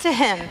yes to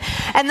him.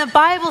 And the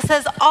Bible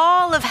says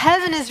all of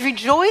heaven is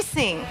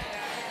rejoicing.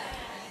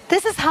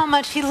 This is how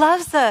much he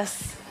loves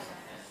us.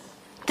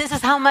 This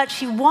is how much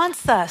he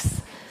wants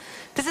us.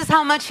 This is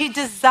how much he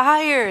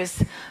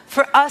desires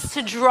for us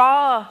to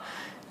draw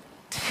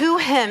to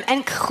him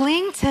and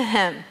cling to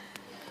him.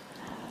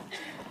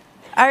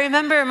 I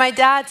remember my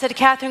dad said,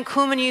 Catherine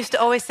Kuhlman used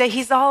to always say,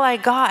 he's all I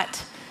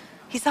got.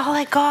 He's all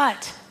I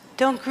got.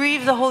 Don't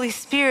grieve the Holy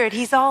Spirit.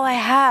 He's all I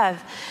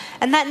have.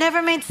 And that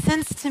never made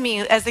sense to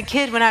me as a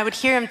kid when I would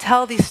hear him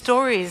tell these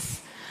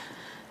stories.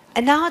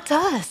 And now it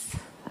does.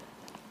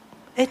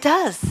 It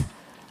does.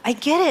 I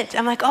get it.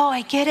 I'm like, oh,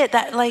 I get it.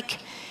 That like,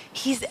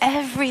 he's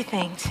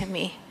everything to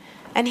me.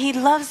 And he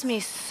loves me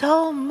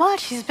so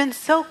much. He's been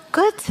so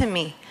good to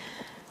me.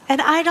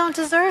 And I don't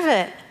deserve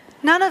it.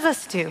 None of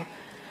us do.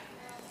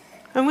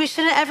 And we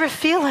shouldn't ever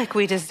feel like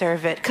we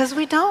deserve it, because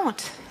we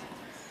don't.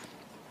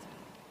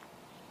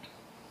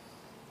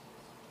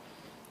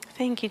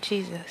 Thank you,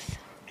 Jesus.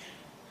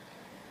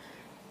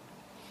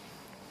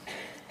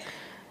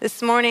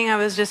 This morning I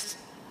was just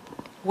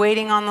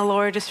waiting on the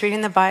Lord, just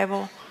reading the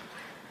Bible.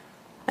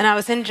 And I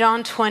was in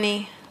John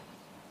 20.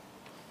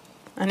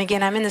 And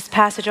again, I'm in this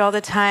passage all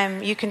the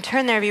time. You can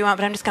turn there if you want,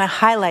 but I'm just going to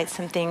highlight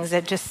some things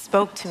that just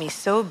spoke to me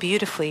so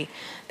beautifully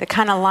that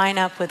kind of line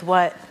up with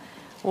what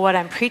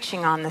I'm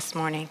preaching on this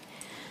morning.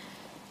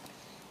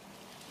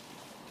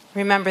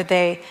 Remember,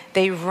 they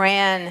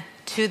ran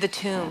to the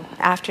tomb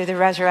after the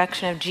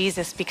resurrection of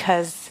Jesus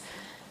because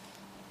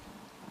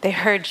they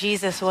heard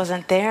Jesus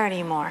wasn't there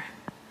anymore.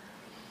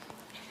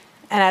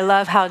 And I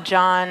love how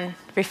John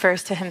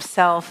refers to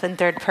himself in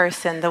third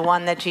person, the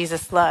one that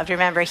Jesus loved.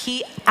 Remember,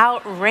 he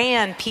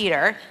outran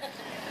Peter.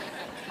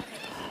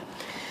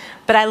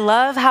 But I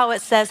love how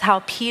it says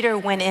how Peter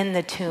went in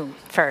the tomb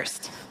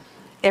first.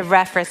 It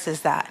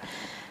references that.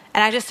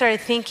 And I just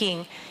started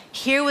thinking,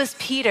 here was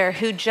Peter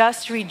who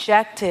just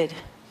rejected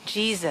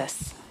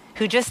Jesus,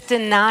 who just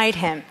denied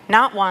him,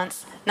 not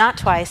once, not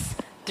twice,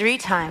 3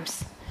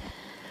 times.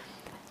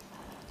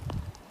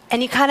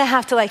 And you kind of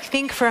have to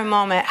think for a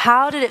moment,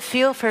 how did it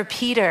feel for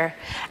Peter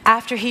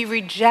after he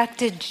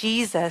rejected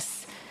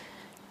Jesus?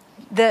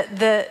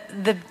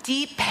 The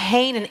deep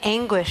pain and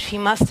anguish he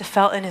must have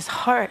felt in his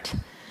heart.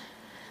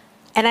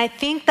 And I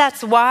think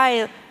that's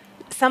why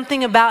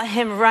something about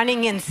him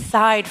running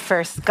inside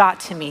first got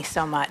to me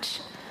so much.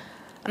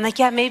 I'm like,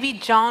 yeah, maybe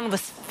John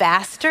was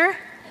faster,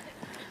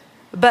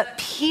 but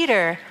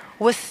Peter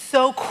was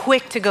so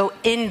quick to go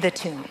in the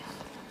tomb.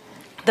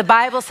 The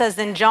Bible says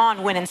then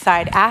John went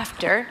inside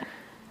after.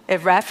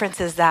 It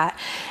references that.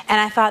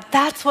 And I thought,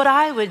 that's what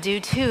I would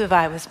do too if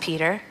I was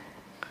Peter.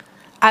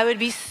 I would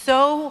be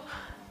so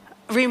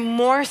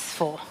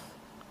remorseful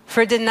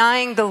for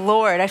denying the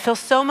Lord. I feel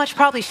so much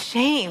probably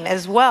shame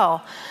as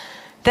well,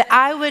 that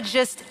I would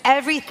just,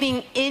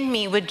 everything in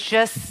me would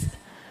just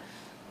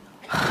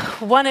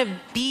want to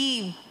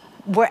be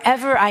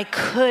wherever I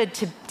could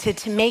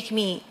to make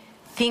me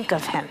think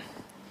of him.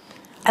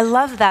 I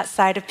love that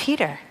side of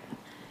Peter.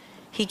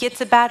 He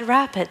gets a bad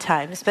rap at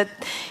times, but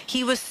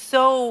he was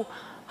so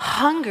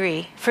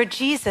hungry for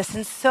Jesus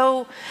and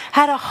so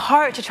had a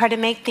heart to try to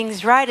make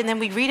things right. And then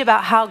we read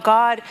about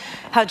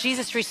how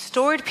Jesus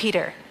restored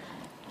Peter.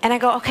 And I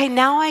go, okay,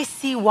 now I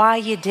see why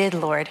you did,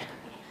 Lord.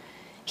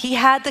 He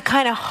had the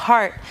kind of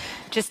heart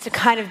just to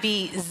kind of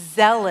be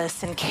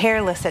zealous and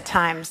careless at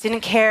times,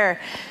 didn't care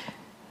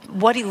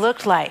what he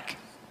looked like.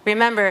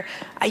 Remember,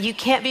 you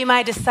can't be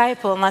my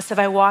disciple unless if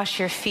I wash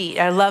your feet.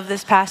 I love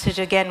this passage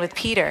again with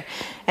Peter.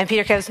 And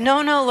Peter goes,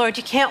 no, Lord,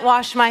 you can't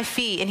wash my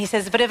feet. And he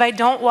says, but if I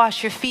don't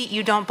wash your feet,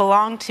 you don't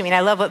belong to me. And I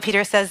love what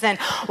Peter says then.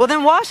 Well,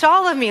 then wash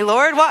all of me,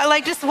 Lord.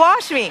 Just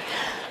wash me.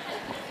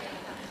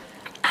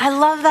 I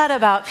love that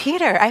about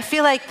Peter. I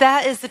feel like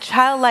that is the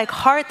childlike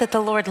heart that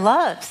the Lord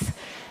loves.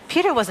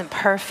 Peter wasn't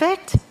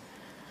perfect,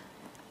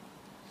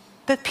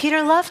 but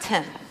Peter loved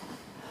him.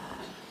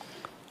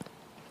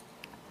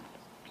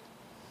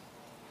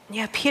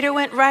 Yeah, Peter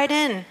went right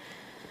in.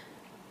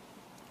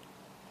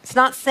 It's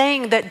not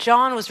saying that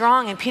John was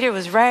wrong and Peter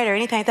was right or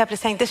anything like that, but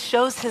it's saying this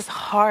shows his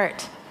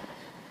heart.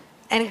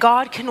 And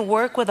God can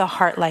work with a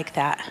heart like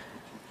that.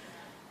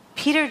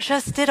 Peter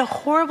just did a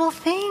horrible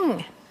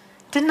thing,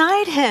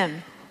 denied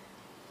him.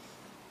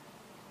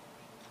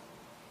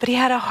 But he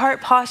had a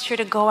heart posture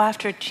to go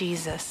after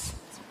Jesus.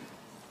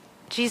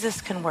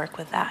 Jesus can work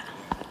with that.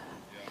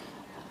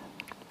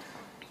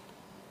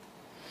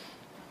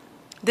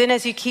 Then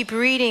as you keep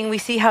reading, we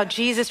see how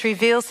Jesus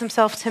reveals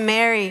himself to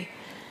Mary.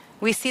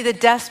 We see the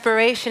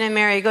desperation in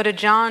Mary. Go to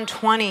John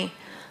 20,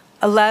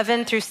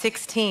 11 through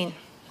 16.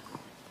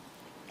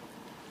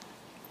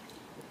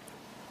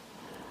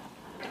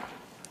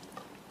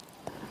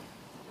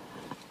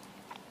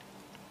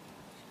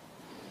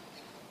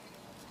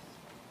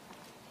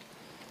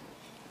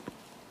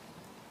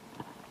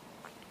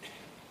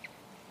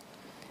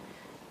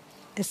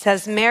 It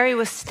says, Mary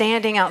was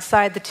standing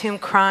outside the tomb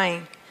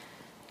crying.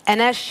 And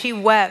as she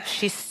wept,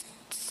 she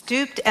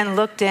stooped and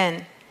looked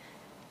in.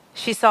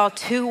 She saw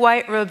 2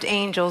 white-robed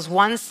angels,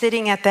 one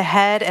sitting at the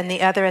head and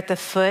the other at the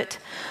foot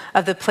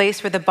of the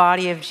place where the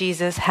body of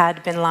Jesus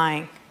had been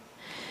lying.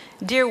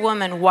 Dear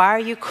woman, why are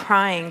you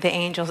crying? The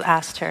angels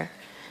asked her.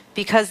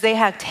 Because they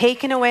have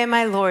taken away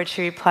my Lord,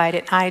 she replied,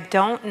 and I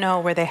don't know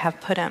where they have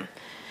put him.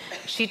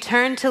 She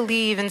turned to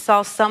leave and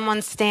saw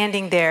someone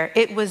standing there.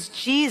 It was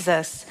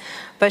Jesus,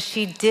 but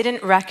she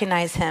didn't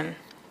recognize him.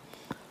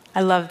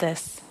 I love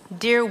this.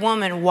 Dear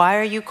woman, why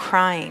are you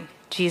crying?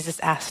 Jesus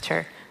asked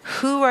her.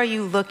 Who are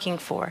you looking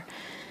for?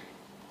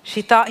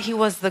 She thought he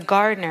was the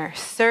gardener.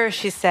 Sir,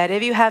 she said,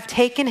 if you have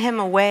taken him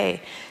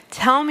away,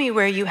 tell me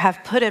where you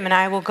have put him, and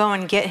I will go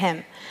and get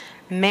him.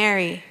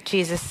 Mary,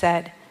 Jesus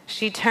said.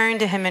 She turned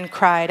to him and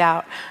cried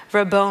out,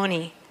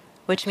 Rabboni,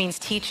 which means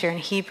teacher in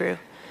Hebrew.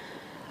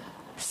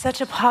 Such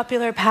a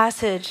popular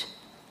passage,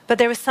 but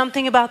there was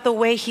something about the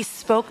way he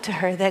spoke to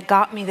her that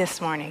got me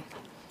this morning.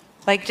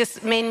 Like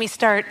just made me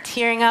start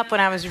tearing up when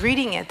I was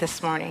reading it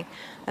this morning.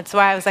 That's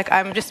why I was like,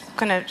 I'm just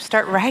going to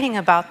start writing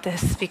about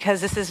this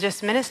because this is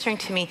just ministering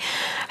to me.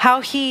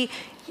 How he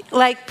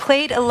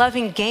played a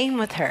loving game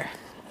with her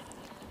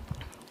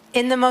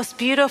in the most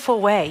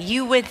beautiful way.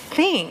 You would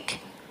think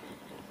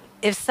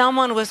if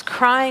someone was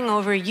crying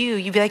over you,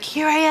 you'd be like,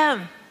 here I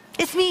am,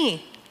 it's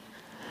me.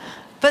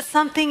 But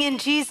something in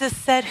Jesus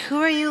said, who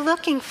are you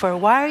looking for?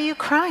 Why are you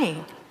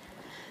crying?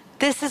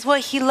 This is what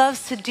he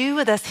loves to do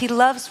with us. He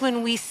loves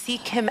when we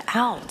seek him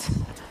out.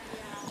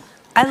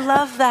 I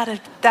love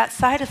that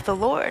side of the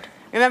Lord.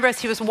 Remember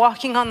as he was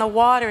walking on the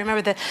water,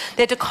 remember that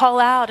they had to call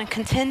out and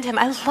contend him.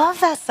 I love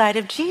that side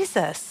of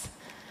Jesus.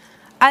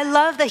 I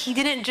love that he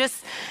didn't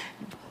just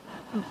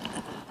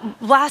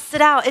blast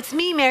it out. It's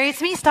me, Mary,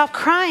 it's me, stop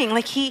crying.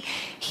 Like he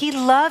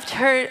loved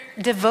her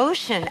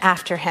devotion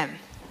after him.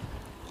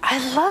 I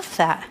love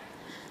that.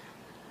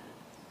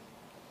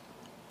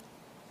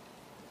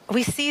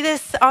 We see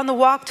this on the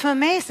walk to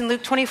Emmaus in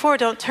Luke 24.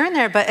 Don't turn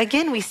there. But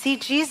again, we see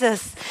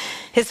Jesus.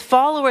 His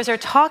followers are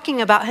talking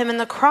about him in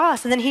the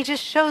cross. And then he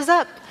just shows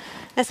up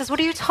and says, what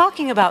are you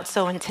talking about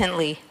so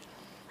intently?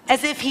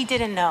 As if he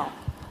didn't know.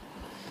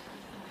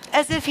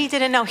 As if he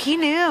didn't know. He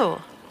knew.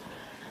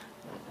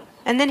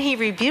 And then he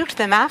rebuked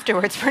them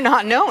afterwards for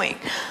not knowing,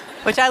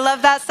 which I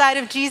love that side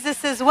of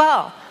Jesus as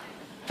well.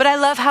 But I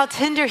love how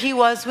tender he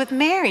was with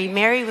Mary.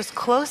 Mary was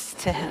close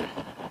to him.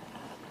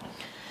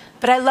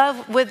 But I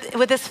love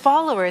with his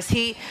followers,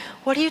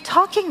 what are you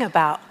talking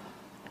about?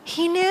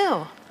 He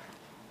knew,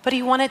 but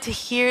he wanted to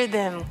hear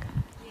them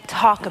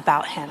talk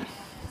about him.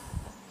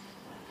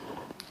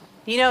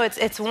 You know,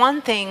 it's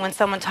one thing when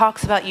someone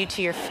talks about you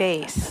to your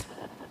face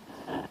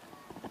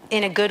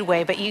in a good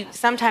way, but you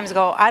sometimes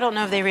go, I don't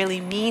know if they really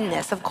mean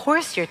this. Of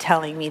course you're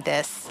telling me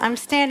this. I'm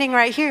standing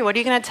right here. What are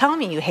you going to tell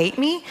me? You hate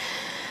me?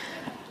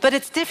 But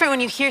it's different when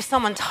you hear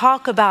someone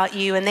talk about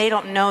you and they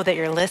don't know that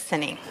you're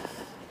listening.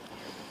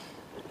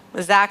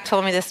 Zach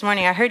told me this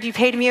morning, I heard you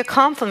paid me a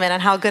compliment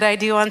on how good I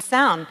do on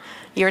sound.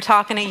 You were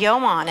talking to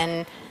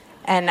Yoman,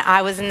 and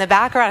I was in the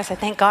background. I said,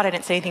 thank God I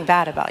didn't say anything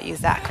bad about you,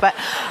 Zach. But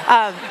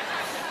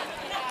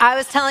I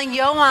was telling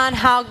Yoman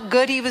how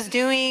good he was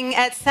doing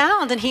at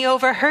sound, and he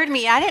overheard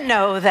me. I didn't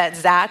know that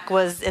Zach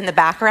was in the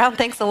background.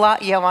 Thanks a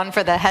lot, Yoman,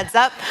 for the heads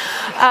up.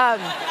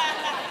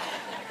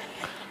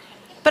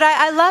 But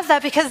I love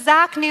that because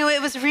Zach knew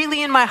it was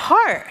really in my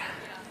heart.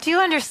 Do you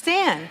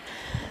understand?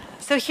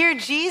 So here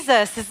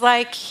Jesus is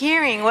like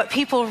hearing what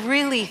people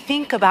really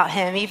think about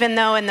him, even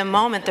though in the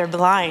moment they're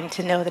blind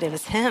to know that it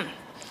was him.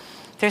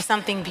 There's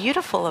something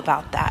beautiful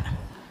about that.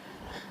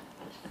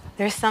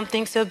 There's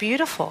something so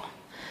beautiful.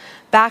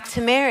 Back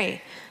to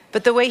Mary,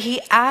 but the way he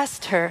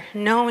asked her,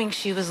 knowing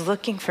she was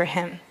looking for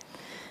him.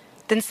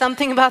 Then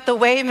something about the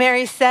way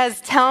Mary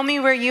says, tell me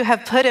where you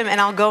have put him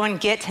and I'll go and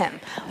get him.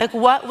 Like,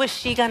 what was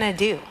she gonna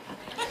do?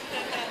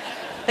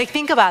 Like,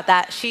 think about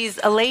that. She's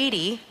a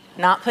lady.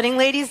 Not putting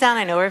ladies down.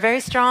 I know we're very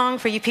strong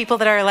for you people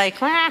that are like,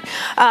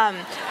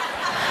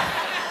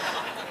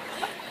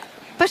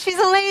 but she's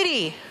a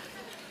lady.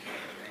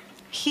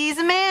 He's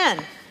a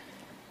man.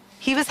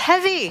 He was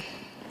heavy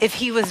if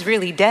he was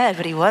really dead,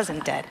 but he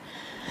wasn't dead.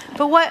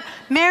 But what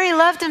Mary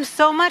loved him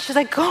so much. She's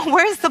like, go,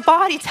 where's the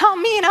body? Tell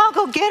me and I'll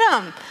go get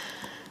him.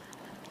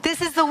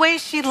 This is the way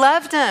she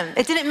loved him.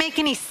 It didn't make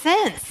any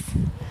sense,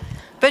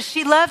 but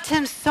she loved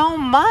him so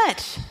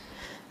much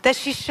that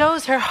she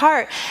shows her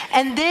heart.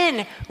 And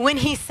then when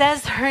he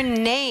says her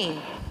name,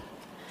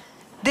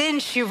 then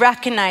she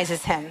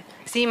recognizes him.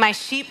 See, my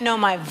sheep know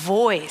my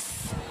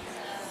voice.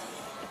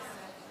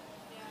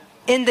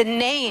 In the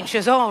name, she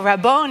goes, oh,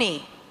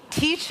 Rabboni,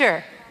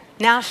 teacher.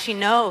 Now she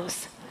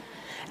knows.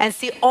 And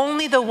see,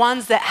 only the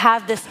ones that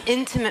have this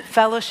intimate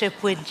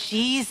fellowship with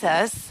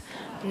Jesus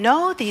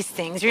know these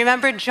things.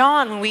 Remember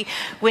John,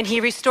 when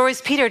he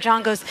restores Peter,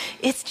 John goes,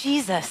 it's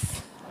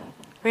Jesus.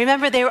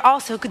 Remember, they were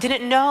also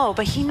didn't know,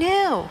 but he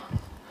knew.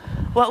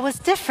 What was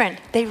different?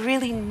 They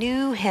really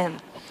knew him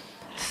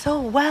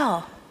so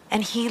well,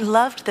 and he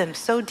loved them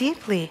so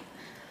deeply.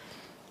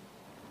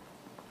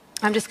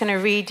 I'm just going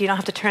to read. You don't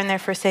have to turn there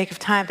for sake of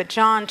time, but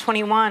John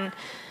 21,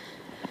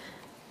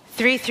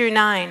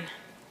 3-9.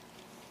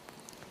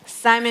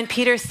 Simon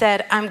Peter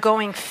said, I'm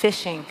going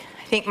fishing.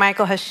 I think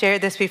Michael has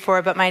shared this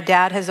before, but my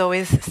dad has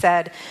always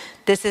said,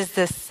 this is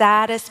the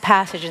saddest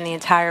passage in the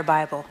entire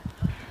Bible,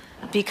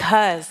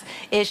 because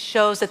it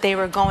shows that they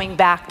were going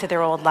back to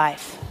their old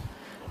life.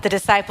 The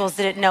disciples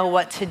didn't know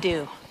what to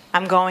do.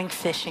 I'm going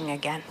fishing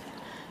again.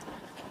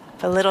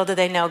 But little did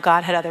they know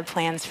God had other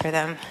plans for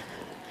them.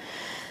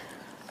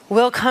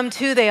 We'll come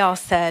too, they all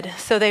said.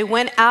 So they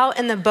went out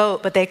in the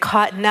boat, but they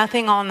caught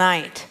nothing all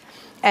night.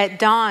 At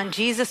dawn,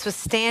 Jesus was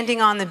standing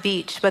on the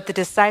beach, but the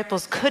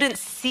disciples couldn't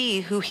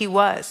see who he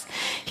was.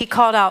 He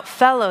called out,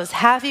 "Fellows,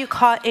 have you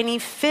caught any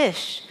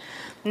fish?"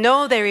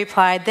 "No," they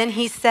replied. Then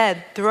he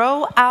said,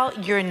 "Throw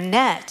out your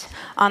net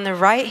on the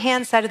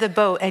right-hand side of the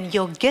boat and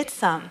you'll get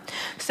some."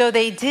 So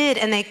they did,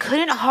 and they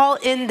couldn't haul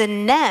in the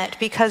net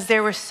because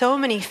there were so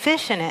many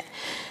fish in it.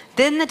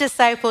 Then the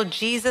disciple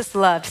Jesus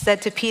loved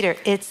said to Peter,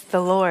 "It's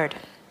the Lord."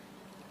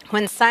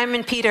 When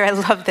Simon Peter, I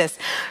love this,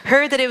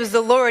 heard that it was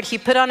the Lord, he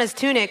put on his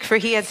tunic, for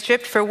he had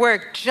stripped for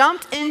work,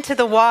 jumped into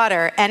the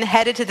water and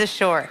headed to the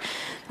shore.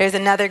 There's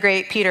another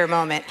great Peter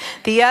moment.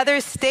 The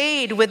others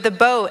stayed with the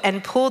boat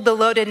and pulled the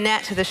loaded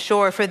net to the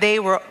shore, for they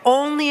were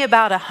only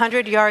about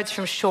 100 yards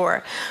from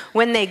shore.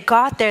 When they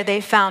got there, they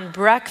found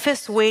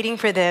breakfast waiting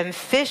for them,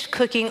 fish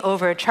cooking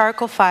over a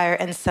charcoal fire,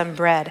 and some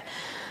bread.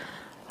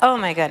 Oh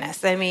my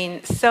goodness. I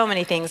mean, so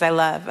many things I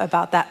love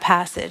about that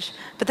passage.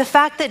 But the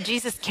fact that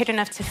Jesus cared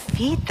enough to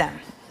feed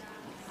them.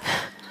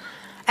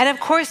 And of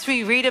course,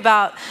 we read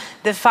about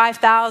the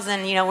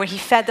 5,000, where he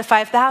fed the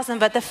 5,000,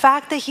 but the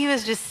fact that he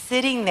was just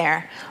sitting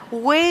there,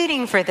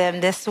 waiting for them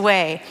this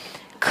way,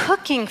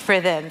 cooking for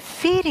them,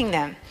 feeding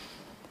them.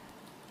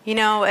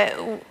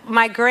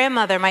 My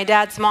grandmother, my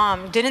dad's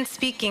mom, didn't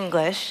speak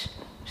English,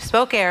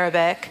 spoke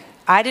Arabic.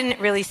 I didn't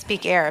really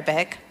speak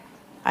Arabic.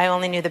 I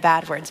only knew the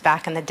bad words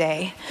back in the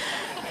day.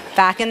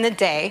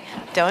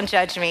 Don't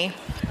judge me.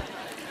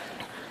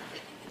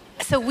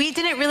 So we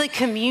didn't really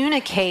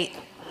communicate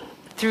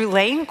through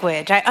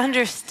language. I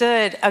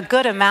understood a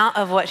good amount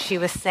of what she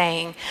was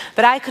saying,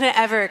 but I couldn't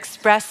ever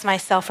express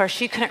myself, or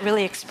she couldn't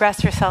really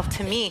express herself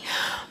to me.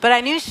 But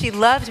I knew she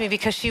loved me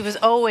because she was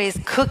always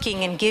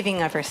cooking and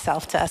giving of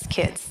herself to us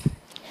kids.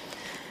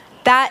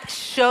 That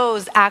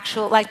shows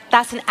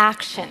that's an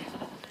action.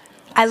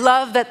 I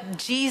love that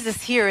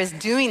Jesus here is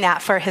doing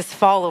that for his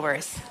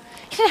followers.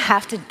 He didn't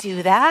have to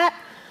do that.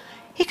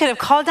 He could have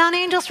called down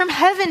angels from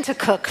heaven to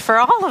cook for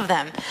all of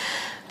them.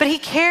 But he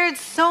cared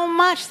so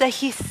much that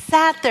he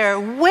sat there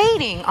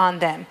waiting on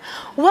them.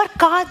 What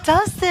God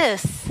does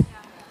this?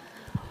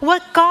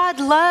 What God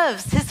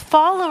loves his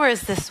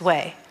followers this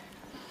way.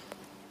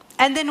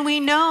 And then we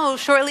know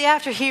shortly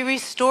after he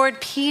restored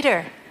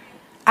Peter.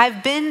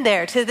 I've been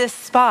there to this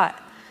spot.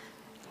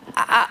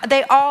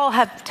 They all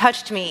have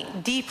touched me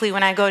deeply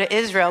when I go to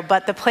Israel,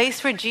 but the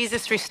place where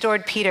Jesus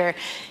restored Peter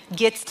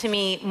gets to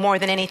me more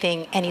than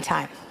anything,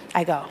 anytime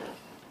I go.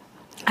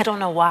 I don't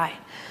know why.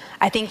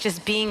 I think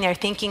just being there,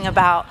 thinking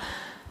about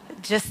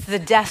just the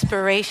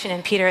desperation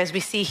in Peter as we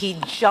see he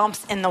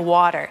jumps in the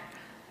water.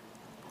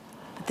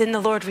 But then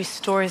the Lord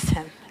restores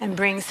him and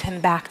brings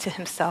him back to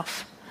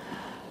himself,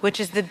 which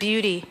is the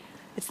beauty.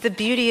 It's the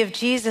beauty of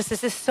Jesus.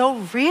 This is so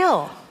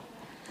real.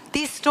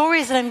 These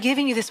stories that I'm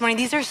giving you this morning,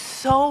 these are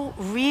so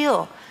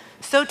real,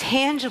 so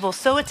tangible,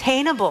 so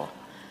attainable.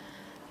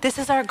 This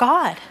is our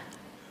God.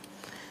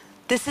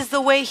 This is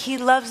the way he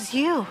loves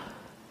you.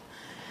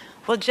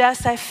 Well,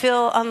 Jess, I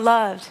feel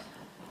unloved.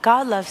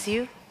 God loves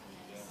you.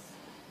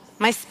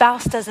 My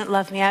spouse doesn't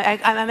love me.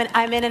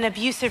 I'm in an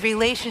abusive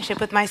relationship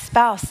with my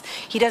spouse.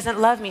 He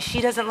doesn't love me.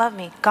 She doesn't love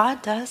me.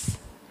 God does.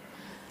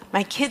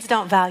 My kids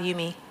don't value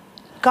me.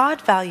 God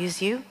values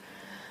you.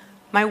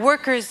 My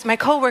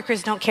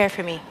co-workers don't care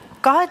for me.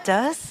 God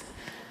does.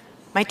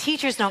 My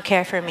teachers don't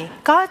care for me.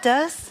 God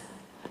does.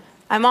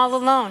 I'm all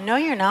alone. No,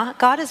 you're not.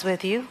 God is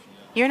with you.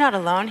 You're not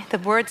alone. The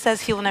word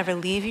says he will never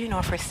leave you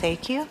nor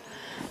forsake you.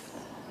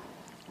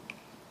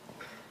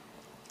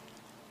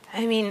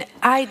 I mean,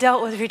 I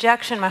dealt with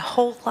rejection my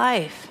whole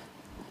life.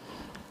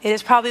 It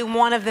is probably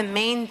one of the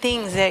main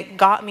things that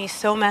got me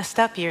so messed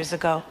up years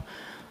ago,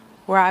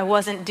 where I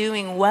wasn't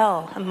doing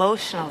well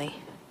emotionally.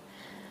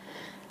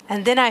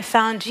 And then I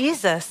found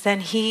Jesus,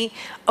 and he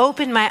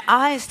opened my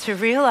eyes to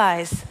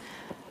realize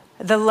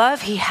the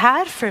love he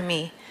had for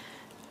me.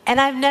 And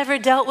I've never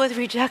dealt with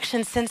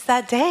rejection since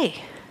that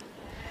day.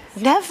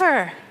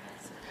 Never.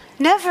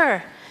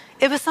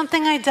 It was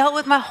something I dealt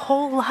with my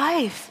whole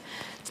life.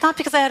 It's not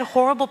because I had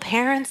horrible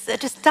parents. I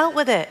just dealt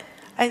with it.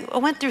 I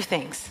went through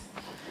things.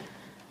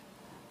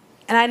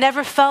 And I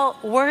never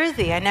felt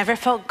worthy. I never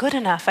felt good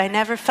enough. I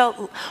never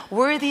felt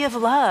worthy of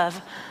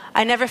love.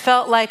 I never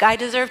felt like I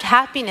deserved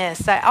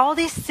happiness. All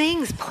these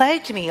things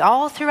plagued me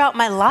all throughout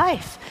my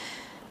life.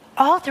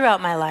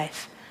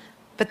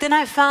 But then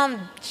I found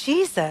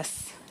Jesus.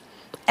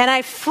 And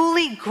I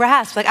fully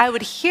grasped, I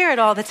would hear it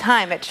all the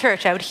time at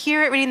church. I would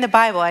hear it reading the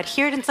Bible. I'd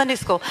hear it in Sunday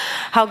school,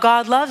 how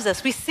God loves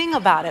us. We sing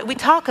about it. We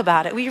talk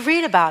about it. We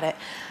read about it.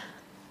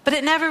 But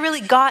it never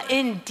really got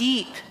in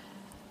deep.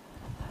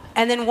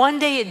 And then one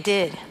day it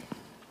did.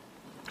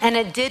 And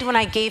it did when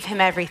I gave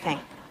him everything.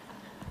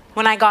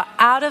 When I got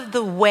out of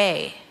the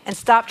way and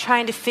stopped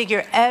trying to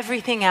figure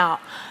everything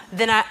out,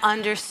 then I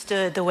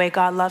understood the way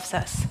God loves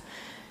us.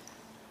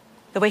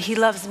 The way he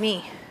loves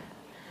me.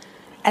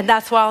 And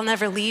that's why I'll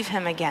never leave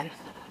him again.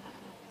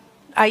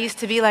 I used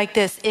to be like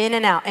this, in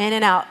and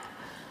out,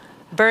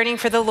 burning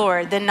for the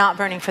Lord, then not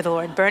burning for the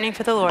Lord, burning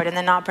for the Lord, and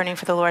then not burning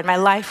for the Lord. My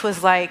life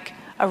was like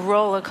a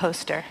roller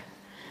coaster.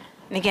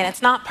 And again,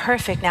 it's not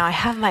perfect now. I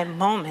have my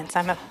moments.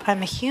 I'm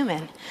a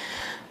human.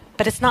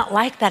 but it's not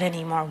like that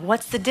anymore.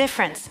 What's the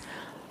difference?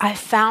 I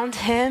found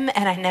him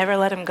and I never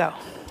let him go.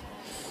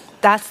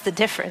 That's the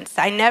difference.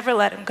 I never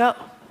let him go.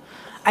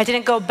 I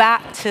didn't go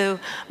back to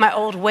my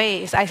old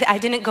ways. I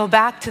didn't go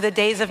back to the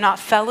days of not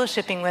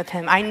fellowshipping with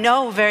him. I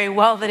know very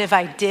well that if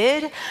I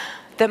did,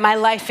 that my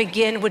life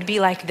again would be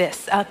like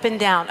this, up and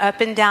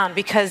down,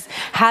 because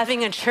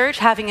having a church,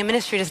 having a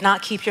ministry does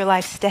not keep your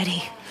life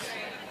steady.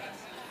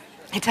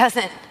 It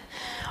doesn't.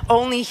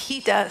 Only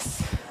he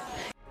does.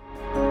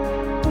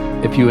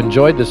 If you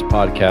enjoyed this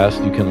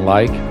podcast, you can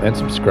like and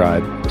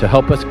subscribe to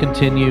help us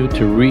continue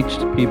to reach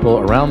people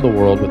around the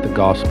world with the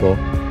gospel.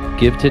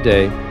 Give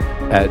today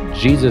at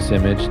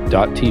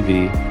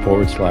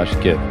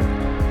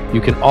jesusimage.tv/give. You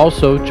can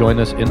also join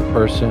us in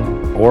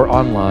person or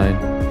online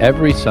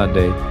every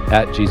Sunday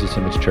at Jesus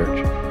Image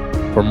Church.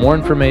 For more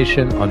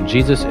information on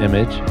Jesus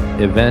Image,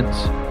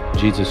 events,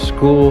 Jesus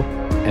School,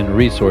 and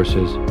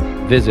resources,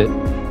 visit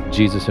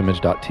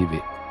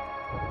jesusimage.tv.